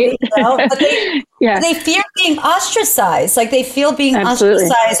ability, right? But they fear being ostracized. Like they feel being Absolutely.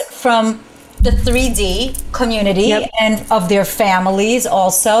 ostracized from the 3D community and of their families.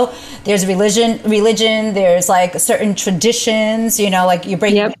 Also, there's religion. There's like certain traditions. Like you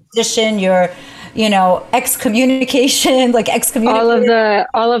break tradition. You're, excommunication. All of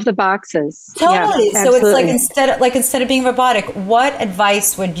the boxes. Totally. Yeah, so it's like instead of being robotic, what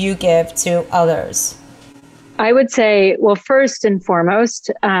advice would you give to others? I would say, well, first and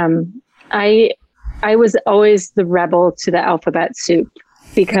foremost, I was always the rebel to the alphabet soup,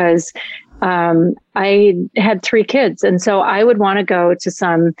 because I had 3 kids. And so I would want to go to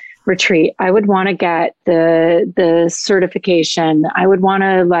some retreat. I would want to get the certification. I would want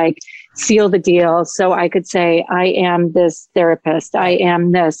to like seal the deal so I could say, I am this therapist. I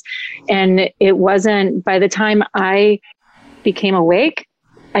am this. And it wasn't, by the time I became awake,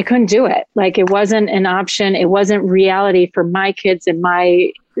 I couldn't do it. Like it wasn't an option. It wasn't reality for my kids and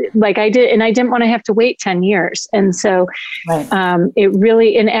I didn't want to have to wait 10 years. And so it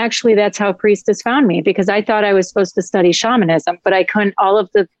really, and actually that's how Priestess found me, because I thought I was supposed to study shamanism, but I couldn't, all of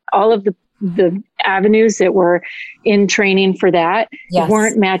the avenues that were in training for that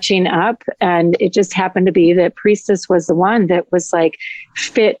weren't matching up. And it just happened to be that Priestess was the one that was like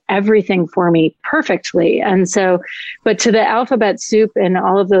fit everything for me perfectly. And so, but to the alphabet soup and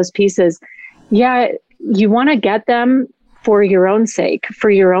all of those pieces, you want to get them for your own sake, for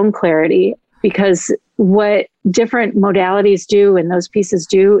your own clarity, because what different modalities do and those pieces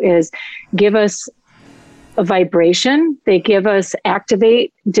do is give us a vibration. They give us,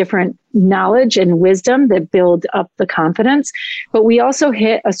 activate different knowledge and wisdom that build up the confidence. But we also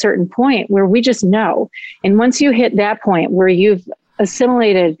hit a certain point where we just know. And once you hit that point where you've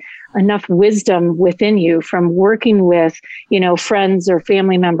assimilated enough wisdom within you from working with, friends or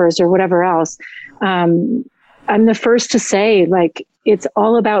family members or whatever else, I'm the first to say, like, it's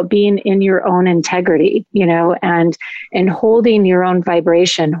all about being in your own integrity, and holding your own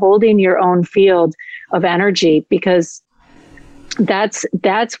vibration, holding your own field of energy, because that's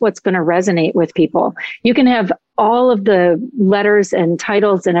what's going to resonate with people. You can have all of the letters and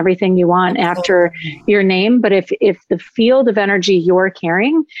titles and everything you want after your name, but if the field of energy you're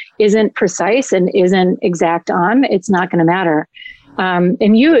carrying isn't precise and isn't exact on, it's not going to matter.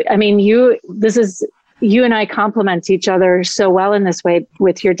 You and I complement each other so well in this way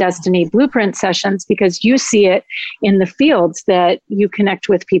with your Destiny Blueprint sessions, because you see it in the fields that you connect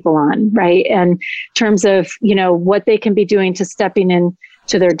with people on, right? And in terms of, what they can be doing to stepping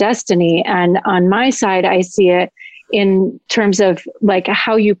into their destiny. And on my side, I see it in terms of like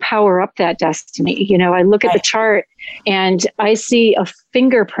how you power up that destiny. You know, I look at the chart and I see a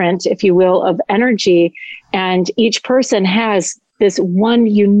fingerprint, if you will, of energy, and each person has this one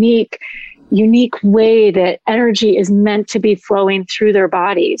unique way that energy is meant to be flowing through their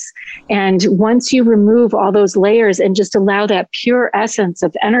bodies. And once you remove all those layers and just allow that pure essence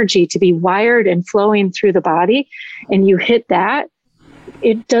of energy to be wired and flowing through the body, and you hit that,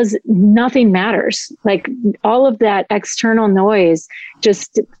 it does, nothing matters. Like all of that external noise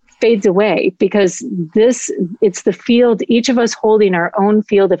just fades away, because it's the field, each of us holding our own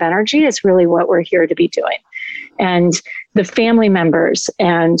field of energy is really what we're here to be doing. And the family members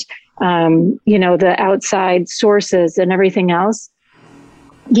and the outside sources and everything else,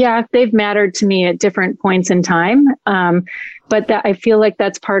 yeah, they've mattered to me at different points in time. But that, I feel like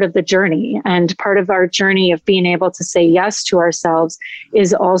that's part of the journey, and part of our journey of being able to say yes to ourselves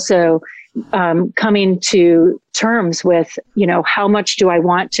is also coming to terms with, how much do I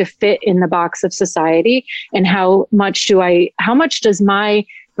want to fit in the box of society, and how much does my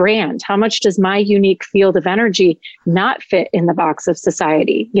brand, how much does my unique field of energy not fit in the box of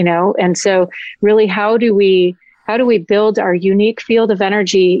society, And so really, how do we build our unique field of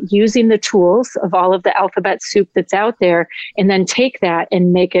energy using the tools of all of the alphabet soup that's out there, and then take that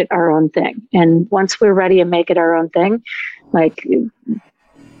and make it our own thing. And once we're ready to make it our own thing, like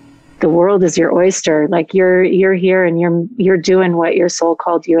the world is your oyster. Like you're here and you're doing what your soul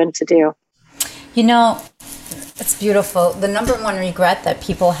called you in to do. It's beautiful. The number one regret that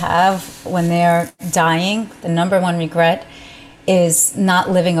people have when they're dying, the number one regret is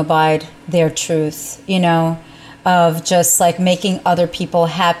not living by their truth, of just like making other people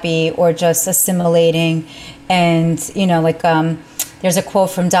happy or just assimilating. And, there's a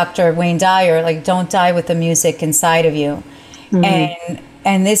quote from Dr. Wayne Dyer, like, don't die with the music inside of you. Mm-hmm.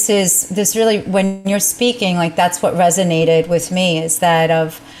 And this really, when you're speaking, like, that's what resonated with me, is that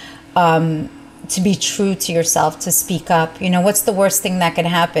of, to be true to yourself, to speak up. What's the worst thing that can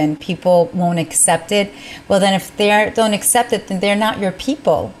happen? People won't accept it. Well, then if they don't accept it, then they're not your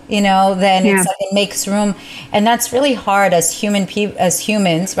people, then It's like it makes room. And that's really hard as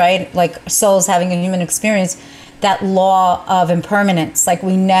humans, right? Like souls having a human experience, that law of impermanence. Like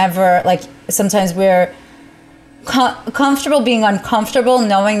we never, like sometimes we're comfortable being uncomfortable,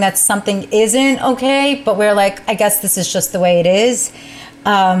 knowing that something isn't okay, but we're like, I guess this is just the way it is.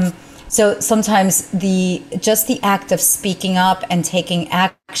 So sometimes the act of speaking up and taking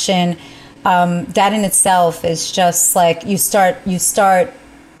action, that in itself is just like you start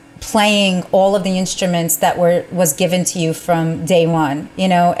playing all of the instruments that was given to you from day one,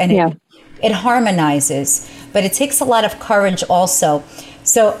 and it harmonizes, but it takes a lot of courage also.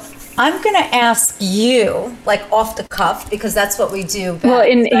 So I'm going to ask you, like off the cuff, because that's what we do. Well,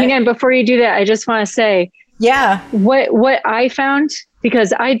 hang on, before you do that, I just want to say, what I found,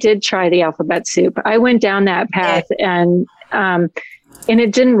 because I did try the alphabet soup. I went down that path and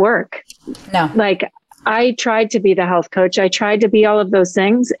it didn't work. No. Like I tried to be the health coach. I tried to be all of those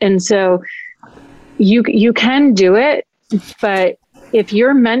things. And so you can do it, but if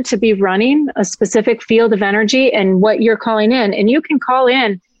you're meant to be running a specific field of energy and what you're calling in, and you can call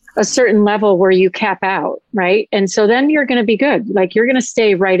in a certain level where you cap out, right? And so then you're going to be good. Like you're going to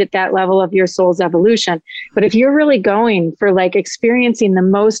stay right at that level of your soul's evolution. But if you're really going for like experiencing the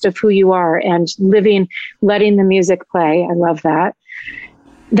most of who you are and letting the music play, I love that,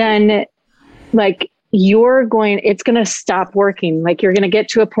 then like it's going to stop working. Like you're going to get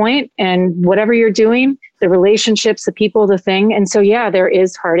to a point, and whatever you're doing, the relationships, the people, the thing. And so, there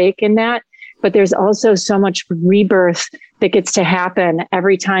is heartache in that, but there's also so much rebirth that gets to happen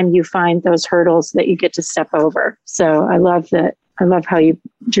every time you find those hurdles that you get to step over. So I love that. I love how you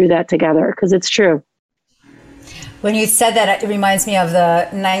drew that together, because it's true. When you said that, it reminds me of the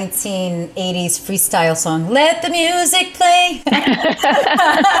 1980s freestyle song, "Let the Music Play."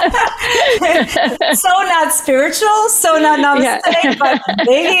 So not spiritual, so not namaste, but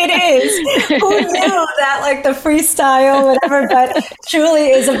maybe it is. Who knew that, like the freestyle, whatever, but truly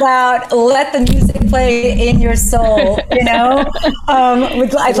is about let the music play in your soul,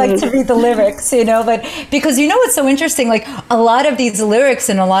 I'd like to read the lyrics, but because what's so interesting, like a lot of these lyrics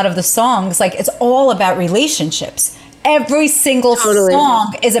and a lot of the songs, like it's all about relationships. Every single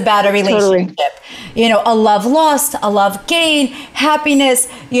song is about a relationship. A love lost, a love gained, happiness,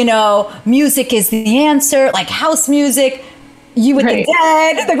 music is the answer, like house music, You with the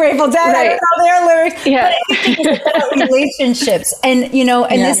Dead, the Grateful Dead, I don't know their lyrics, but everything is about relationships. And,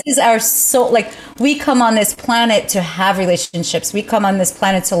 this is our soul. Like we come on this planet to have relationships. We come on this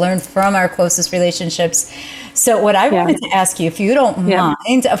planet to learn from our closest relationships. So what I wanted to ask you, if you don't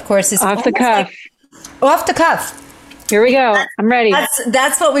mind, of course, is off the cuff. Off the cuff. Here we go. I'm ready.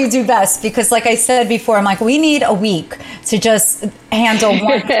 That's what we do best, because like I said before, I'm like, we need a week to just handle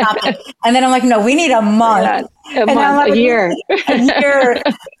one topic. And then I'm like, no, we need a month. A year. A year,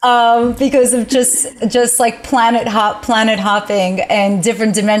 because of just like planet hopping and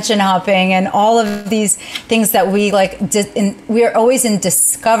different dimension hopping and all of these things that we like, we're always in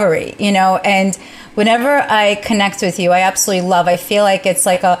discovery, and whenever I connect with you, I absolutely love, I feel like it's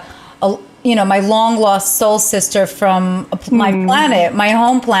like a my long lost soul sister from my planet, my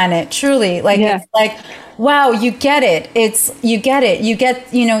home planet, truly. Like, It's like, wow, you get it.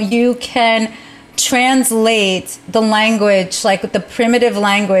 You can translate the language, like the primitive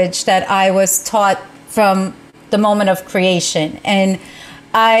language that I was taught from the moment of creation. And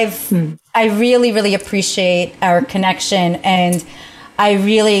I really, really appreciate our connection, and I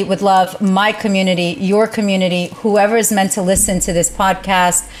really would love my community, your community, whoever is meant to listen to this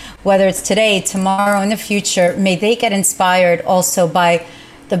podcast, whether it's today, tomorrow, in the future, may they get inspired also by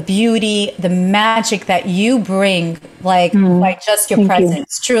the beauty, the magic that you bring, like by just your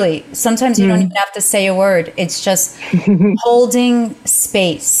presence. Truly, sometimes you don't even have to say a word. It's just holding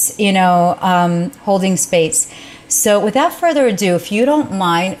space, holding space. So without further ado, if you don't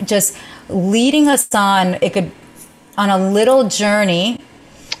mind just leading us on, on a little journey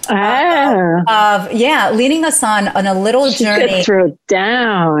leading us on a little journey. Throw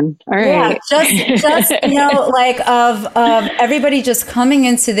down. All right. Just of everybody just coming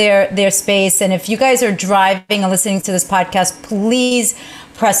into their space. And if you guys are driving and listening to this podcast, please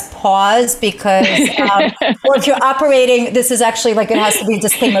press pause, because or if you're operating, this is actually like, it has to be a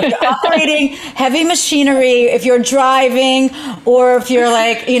disclaimer. If you're operating heavy machinery, if you're driving, or if you're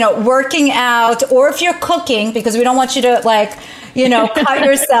like, working out, or if you're cooking, because we don't want you to like, cut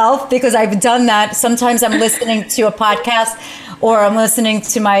yourself, because I've done that. Sometimes I'm listening to a podcast, or I'm listening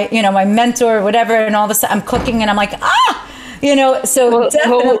to my, my mentor or whatever, and all of a sudden I'm cooking and I'm like, so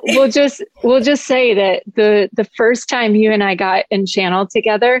we'll just say that the first time you and I got in channel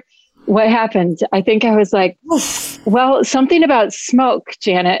together, what happened? I think I was like, well, something about smoke,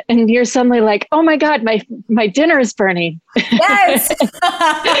 Janet. And you're suddenly like, oh my God, my dinner is burning. Yes.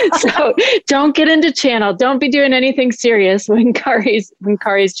 So don't get into channel. Don't be doing anything serious when Kari's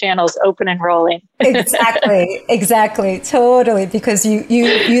channel's open and rolling. Exactly. Totally. Because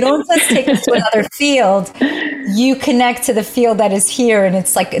you don't just take it to another field. You connect to the field that is here, and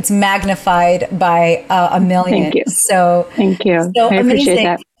it's like, it's magnified by a million. Thank you. So thank you. So I appreciate amazing.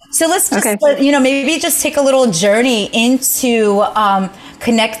 that. So let's just, maybe just take a little journey into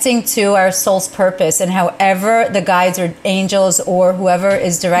connecting to our soul's purpose, and however the guides or angels or whoever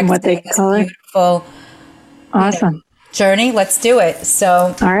is directing what they this call beautiful, awesome journey. Let's do it.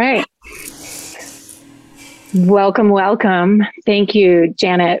 So, all right. Welcome. Thank you,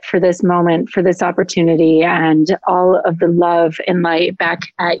 Janet, for this moment, for this opportunity, and all of the love and light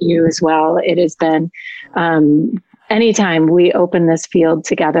back at you as well. It has been, anytime we open this field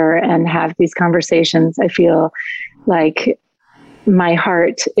together and have these conversations, I feel like my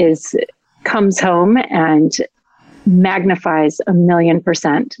heart comes home and magnifies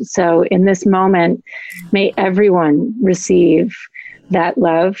 1,000,000%. So in this moment, may everyone receive that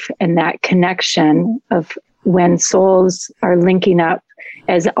love and that connection of when souls are linking up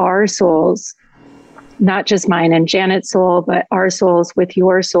as our souls, not just mine and Janet's soul, but our souls with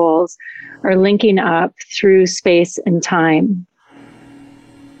your souls, are linking up through space and time.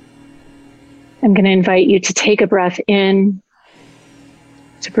 I'm going to invite you to take a breath in,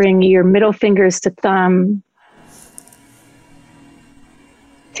 to bring your middle fingers to thumb.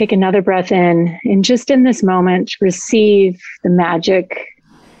 Take another breath in, and just in this moment, receive the magic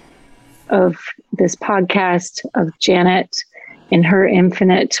of this podcast, of Janet and her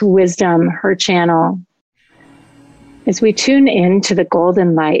infinite wisdom, her channel. As we tune into the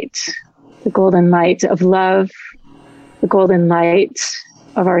golden light of love, the golden light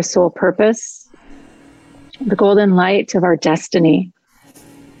of our soul purpose, the golden light of our destiny,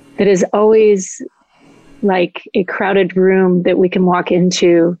 that is always like a crowded room that we can walk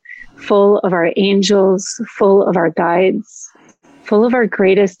into, full of our angels, full of our guides, full of our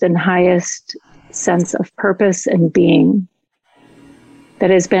greatest and highest sense of purpose and being, that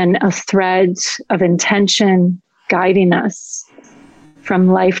has been a thread of intention guiding us from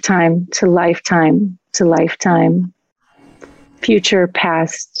lifetime to lifetime to lifetime, future,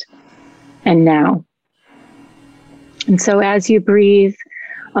 past, and now. And so as you breathe,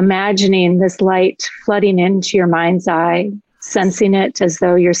 imagining this light flooding into your mind's eye, sensing it as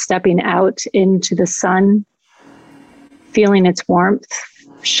though you're stepping out into the sun, feeling its warmth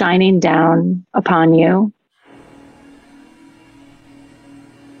shining down upon you.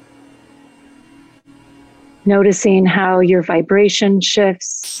 Noticing how your vibration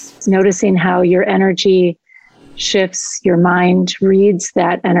shifts, noticing how your energy shifts, your mind reads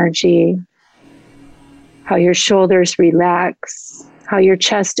that energy, how your shoulders relax, how your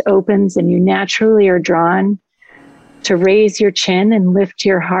chest opens and you naturally are drawn to raise your chin and lift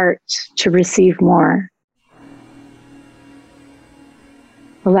your heart to receive more.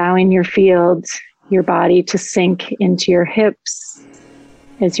 Allowing your field, your body to sink into your hips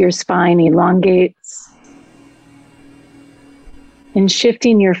as your spine elongates. And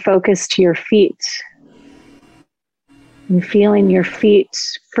shifting your focus to your feet and feeling your feet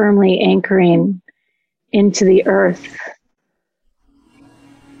firmly anchoring into the earth.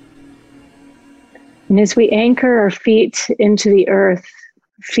 And as we anchor our feet into the earth,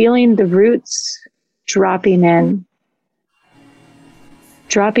 feeling the roots dropping in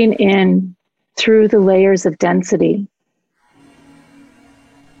through the layers of density.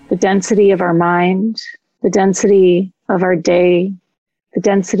 The density of our mind, the density of our day, the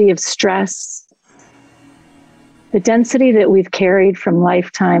density of stress, the density that we've carried from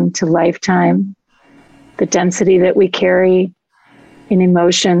lifetime to lifetime, the density that we carry in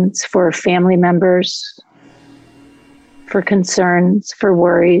emotions for family members, for concerns, for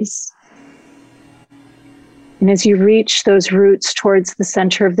worries. And as you reach those roots towards the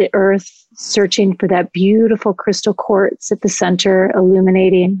center of the earth, searching for that beautiful crystal quartz at the center,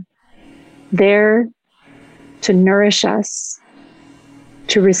 illuminating, there to nourish us,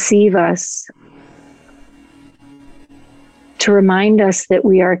 to receive us, to remind us that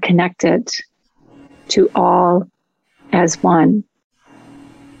we are connected to all as one.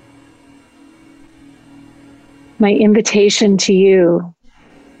 My invitation to you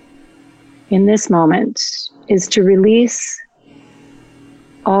in this moment is to release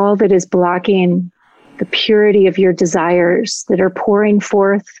all that is blocking the purity of your desires that are pouring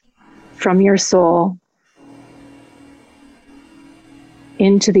forth from your soul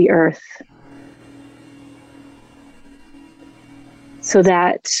into the earth, so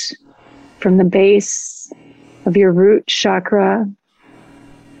that from the base of your root chakra,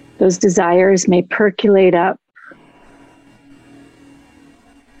 those desires may percolate up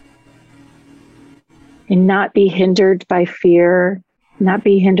and not be hindered by fear, not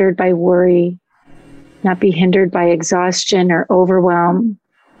be hindered by worry, not be hindered by exhaustion or overwhelm,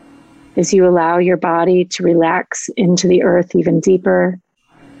 as you allow your body to relax into the earth even deeper,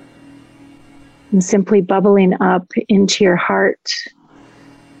 and simply bubbling up into your heart.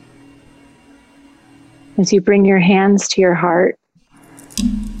 As you bring your hands to your heart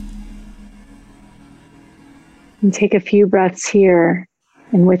and take a few breaths here,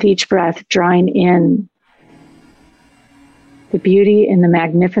 and with each breath drawing in the beauty and the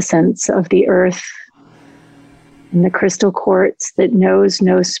magnificence of the earth and the crystal quartz that knows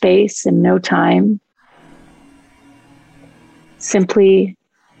no space and no time. Simply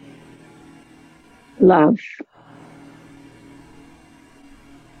love.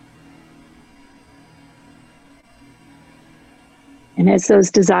 And as those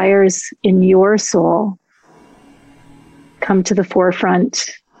desires in your soul come to the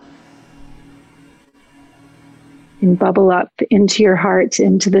forefront and bubble up into your heart,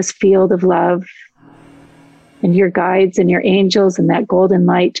 into this field of love, and your guides and your angels and that golden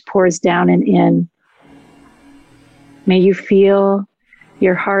light pours down and in, may you feel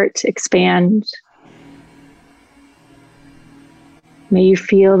your heart expand. May you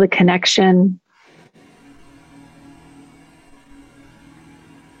feel the connection.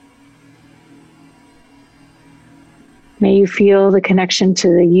 May you feel the connection to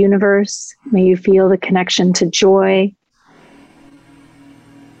the universe. May you feel the connection to joy.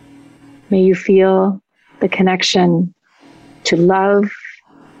 May you feel the connection to love.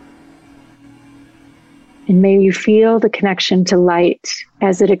 And may you feel the connection to light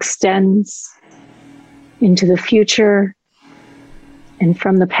as it extends into the future and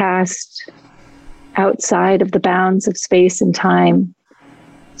from the past, outside of the bounds of space and time,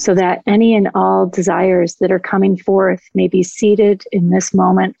 so that any and all desires that are coming forth may be seated in this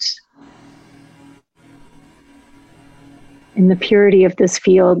moment, in the purity of this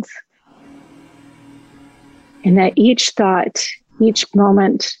field, and that each thought, each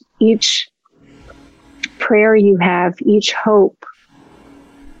moment, each prayer you have, each hope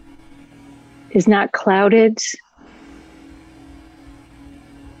is not clouded,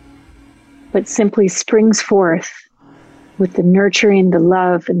 but simply springs forth with the nurturing, the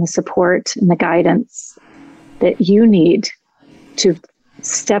love, and the support and the guidance that you need to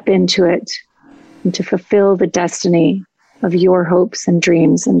step into it and to fulfill the destiny of your hopes and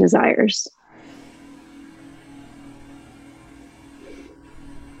dreams and desires.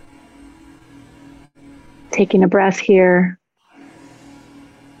 Taking a breath here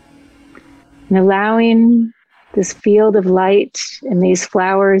and allowing this field of light and these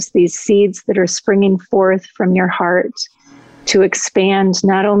flowers, these seeds that are springing forth from your heart to expand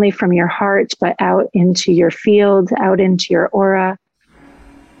not only from your heart, but out into your field, out into your aura,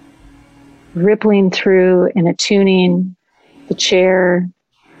 rippling through and attuning the chair,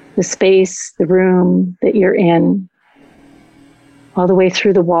 the space, the room that you're in, all the way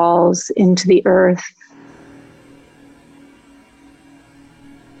through the walls into the earth,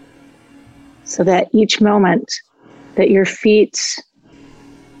 so that each moment that your feet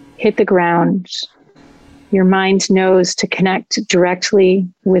hit the ground, your mind knows to connect directly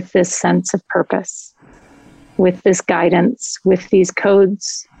with this sense of purpose, with this guidance, with these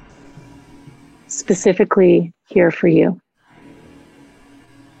codes specifically here for you.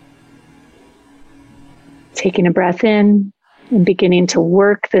 Taking a breath in and beginning to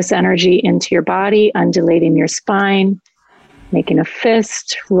work this energy into your body, undulating your spine, making a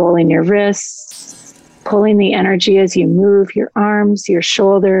fist, rolling your wrists, pulling the energy as you move your arms, your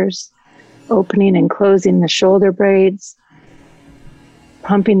shoulders, opening and closing the shoulder blades,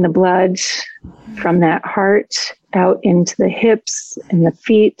 pumping the blood from that heart out into the hips and the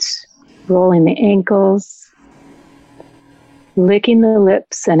feet, rolling the ankles, licking the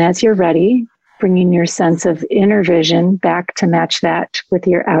lips, and as you're ready, bringing your sense of inner vision back to match that with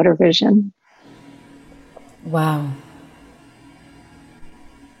your outer vision. Wow.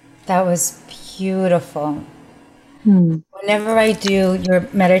 That was beautiful. Whenever I do your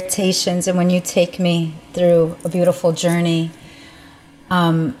meditations and when you take me through a beautiful journey,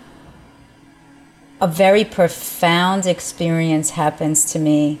 a very profound experience happens to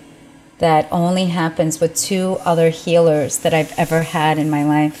me that only happens with two other healers that I've ever had in my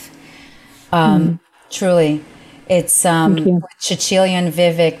life. Truly. It's Cecilia and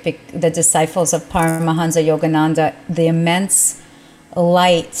Vivek, the disciples of Paramahansa Yogananda. The immense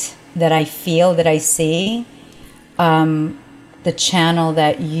light that I feel, that I see, the channel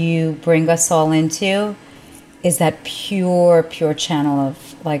that you bring us all into is that pure channel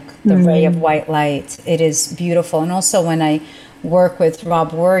of like the ray of white light. It is beautiful. And also when I work with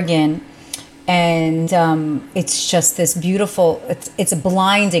Rob Worgan, and it's just this beautiful, it's a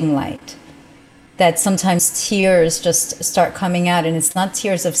blinding light that sometimes tears just start coming out, and it's not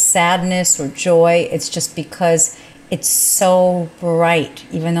tears of sadness or joy. It's just because it's so bright,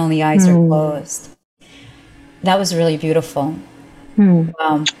 even though the eyes are closed. That was really beautiful. Thank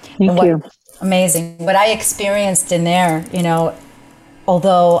you. Amazing. What I experienced in there,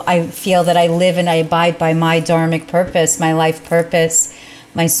 although I feel that I live and I abide by my dharmic purpose, my life purpose,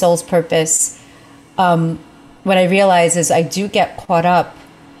 my soul's purpose, what I realize is I do get caught up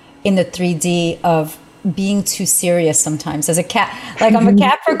in the 3D of being too serious sometimes as a cat. Like I'm a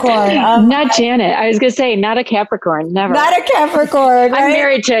Capricorn. Not Janet. I was going to say, not a Capricorn. Never. Not a Capricorn. Right? I'm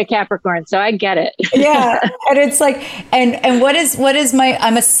married to a Capricorn, so I get it. Yeah. And it's like, and what is my,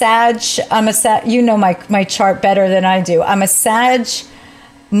 I'm a Sag, you know my chart better than I do. I'm a Sag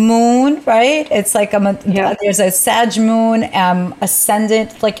moon, right? It's like there's a Sag moon,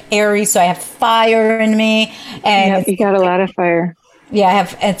 ascendant like Aries. So I have fire in me. And you got a lot of fire.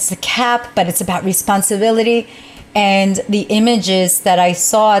 Yeah, it's a Cap, but it's about responsibility. And the images that I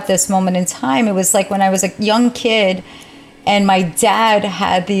saw at this moment in time, it was like when I was a young kid and my dad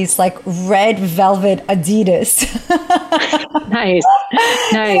had these like red velvet Adidas. Nice.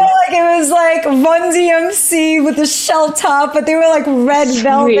 Like it was like Run DMC with the shell top, but they were like red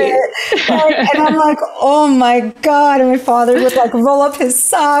velvet. And I'm like, oh my God. And my father would like roll up his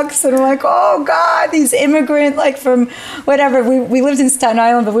socks. And I'm like, oh God, these immigrant, like from whatever. We lived in Staten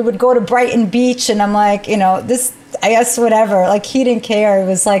Island, but we would go to Brighton Beach. And I'm like, this, I guess, whatever. Like he didn't care. It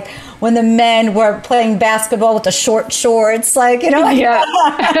was like when the men were playing basketball with the short shorts, like, like, yeah.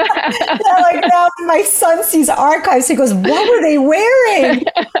 Like now my son sees archives, he goes, what were they wearing?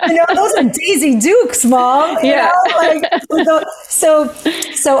 Those are Daisy Dukes, Mom. So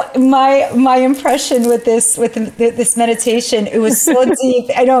my impression with this meditation, it was so deep.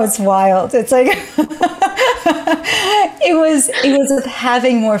 I know it's wild. It's like it was with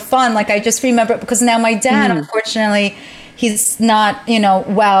having more fun. Like I just remember, because now my dad, unfortunately, he's not,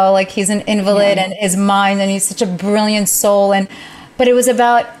 well, like he's an invalid and his mind, and he's such a brilliant soul. But it was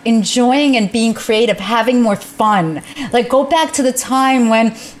about enjoying and being creative, having more fun. Like go back to the time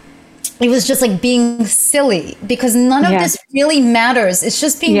when it was just like being silly, because none of this really matters. It's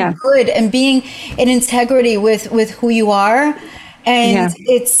just being good and being in integrity with who you are. And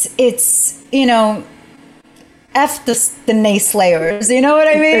it's F the naysayers, you know what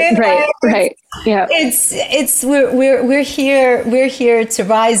I mean? Right. Yeah. It's we're here to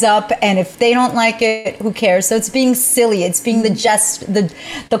rise up, and if they don't like it, who cares? So it's being silly. It's being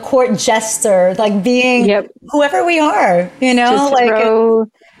the court jester, like being whoever we are, you know,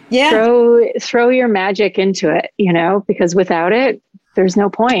 just throw your magic into it, you know, because without it, there's no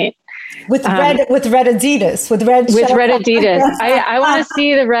point. With red Adidas, with red Adidas. I want to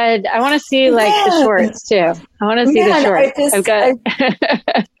see the red. I want to see like the shorts too. I want to see the shorts.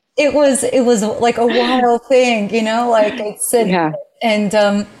 It was like a wild thing, you know, like it's and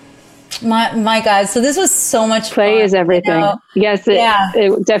my God. So this was so much play fun, is everything. You know? Yes,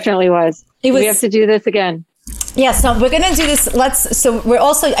 it definitely was. We have to do this again. Yeah, so we're going to do this. We're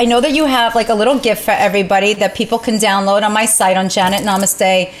also, I know that you have like a little gift for everybody that people can download on my site on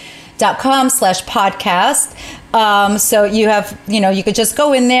janetnamaste.com/podcast. So you have, you know, you could just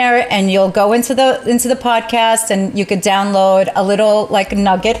go in there and you'll go into the podcast and you could download a little like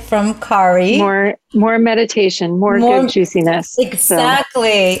nugget from Kari. More meditation, more good juiciness.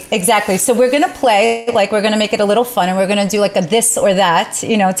 Exactly. So we're going to play, like we're going to make it a little fun, and we're going to do like a this or that,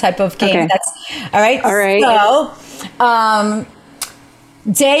 you know, type of game. Okay. That's all right. All right. So,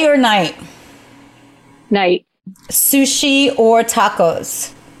 day or night? Night. Sushi or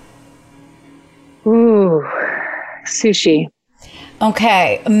tacos? Ooh, sushi.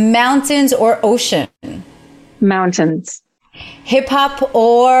 Okay. Mountains or ocean? Mountains. Hip hop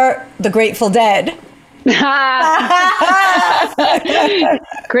or the Grateful Dead?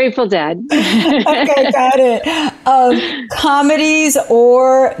 Grateful Dead. Okay, got it. Comedies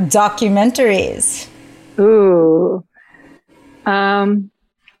or documentaries? Ooh. Oh,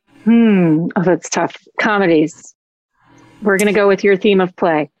 that's tough. Comedies. We're going to go with your theme of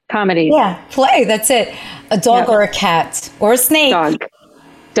play. Comedies. Yeah, play. That's it. A dog or a cat or a snake?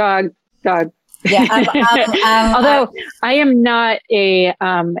 Dog. Yeah. Although I am not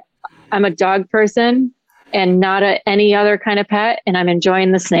I'm a dog person and not any other kind of pet, and I'm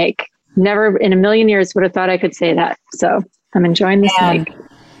enjoying the snake. Never in a million years would have thought I could say that. So I'm enjoying the snake.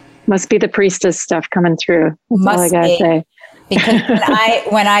 Must be the priestess stuff coming through. That's all I gotta say. Because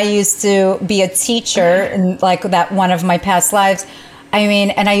when I used to be a teacher in like that one of my past lives, I mean,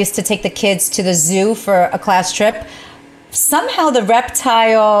 and I used to take the kids to the zoo for a class trip. Somehow the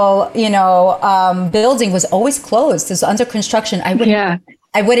reptile, you know, building was always closed. It was under construction. I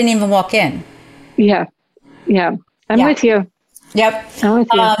wouldn't even walk in. Yeah. I'm with you. Yep. I'm with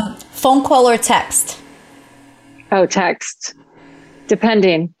you. Phone call or text? Oh, text.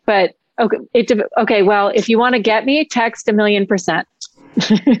 Depending, but okay. Well, if you want to get me, text 1,000,000%.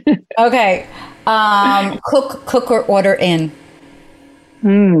 Okay. Cook or order in?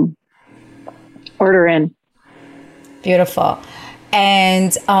 Order in. Beautiful.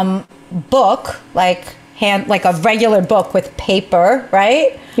 And book, like a regular book with paper,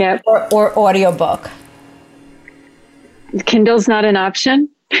 right? Yeah. Or audiobook. Kindle's not an option.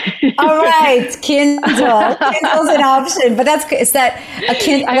 All right, Kindle's an option, but is that a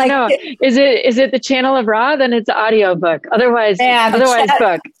Kindle? I don't know. Is it the channel of Ra? Then it's audiobook. Otherwise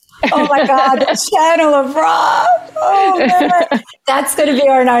book. Oh my God, the channel of Ra. Oh man. That's going to be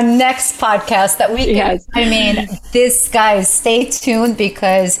our next podcast that we can. Yes. I mean, this guys, stay tuned,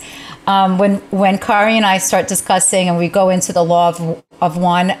 because when Kari and I start discussing and we go into the law of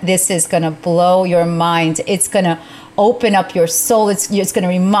one, this is going to blow your mind. It's going to open up your soul. It's going to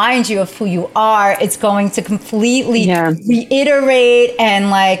remind you of who you are. It's going to completely reiterate and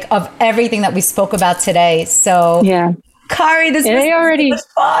like of everything that we spoke about today. So Kari, they already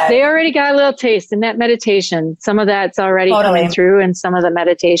got a little taste in that meditation. Some of that's already coming through in some of the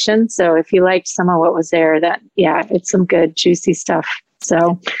meditation. So if you liked some of what was there, it's some good juicy stuff.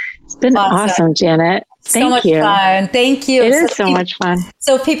 So it's been awesome, Janet. Thank you. Fun. Thank you. It is so much fun.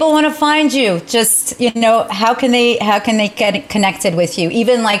 So if people want to find you, just, you know, how can they get connected with you?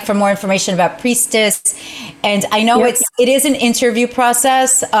 Even like for more information about Priestess. And I know it is an interview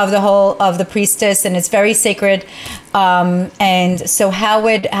process of the Priestess, and it's very sacred. And so how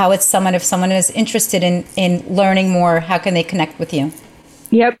would someone, if someone is interested in learning more, how can they connect with you?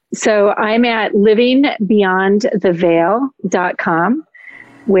 Yep. So I'm at livingbeyondtheveil.com.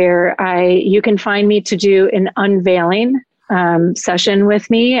 where you can find me to do an unveiling session with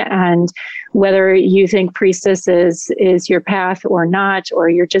me. And whether you think Priestess is your path or not, or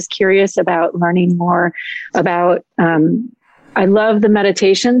you're just curious about learning more about, I love the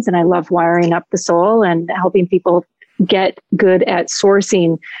meditations and I love wiring up the soul and helping people get good at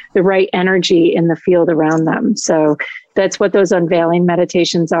sourcing the right energy in the field around them. So that's what those unveiling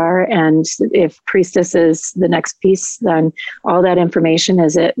meditations are. And if Priestess is the next piece, then all that information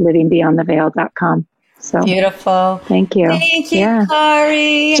is at livingbeyondtheveil.com. So beautiful. Thank you. Thank you,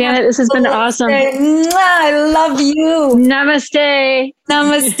 Kari. Janet, this has been awesome. I love you. Namaste.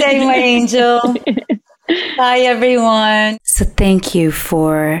 Namaste, my angel. Bye, everyone. So thank you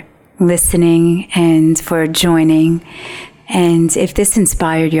for listening and for joining. And if this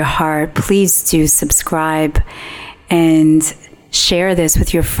inspired your heart, please do subscribe and share this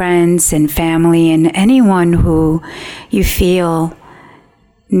with your friends and family and anyone who you feel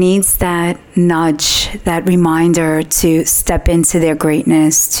needs that nudge, that reminder to step into their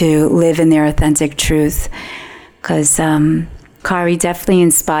greatness, to live in their authentic truth. Because Kari definitely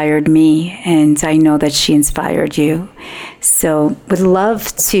inspired me, and I know that she inspired you. So would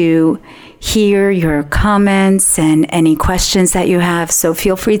love to hear your comments and any questions that you have. So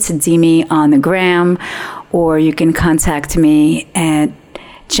feel free to DM me on the gram, or you can contact me at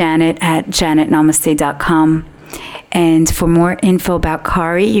janet@janetnamaste.com. And for more info about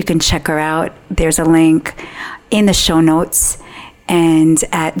Kari, you can check her out. There's a link in the show notes. And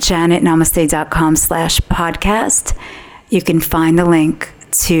at janetnamaste.com/podcast, you can find the link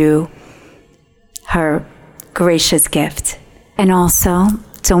to her gracious gift. And also,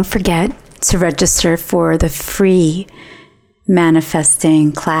 don't forget to register for the free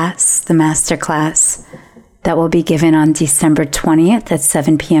manifesting class, the master class, that will be given on December 20th at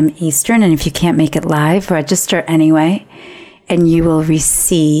 7 p.m. Eastern. And if you can't make it live, register anyway, and you will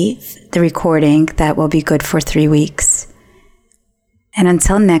receive the recording that will be good for 3 weeks. And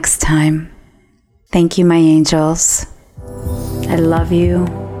until next time, thank you, my angels. I love you.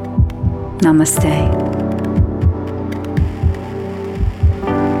 Namaste.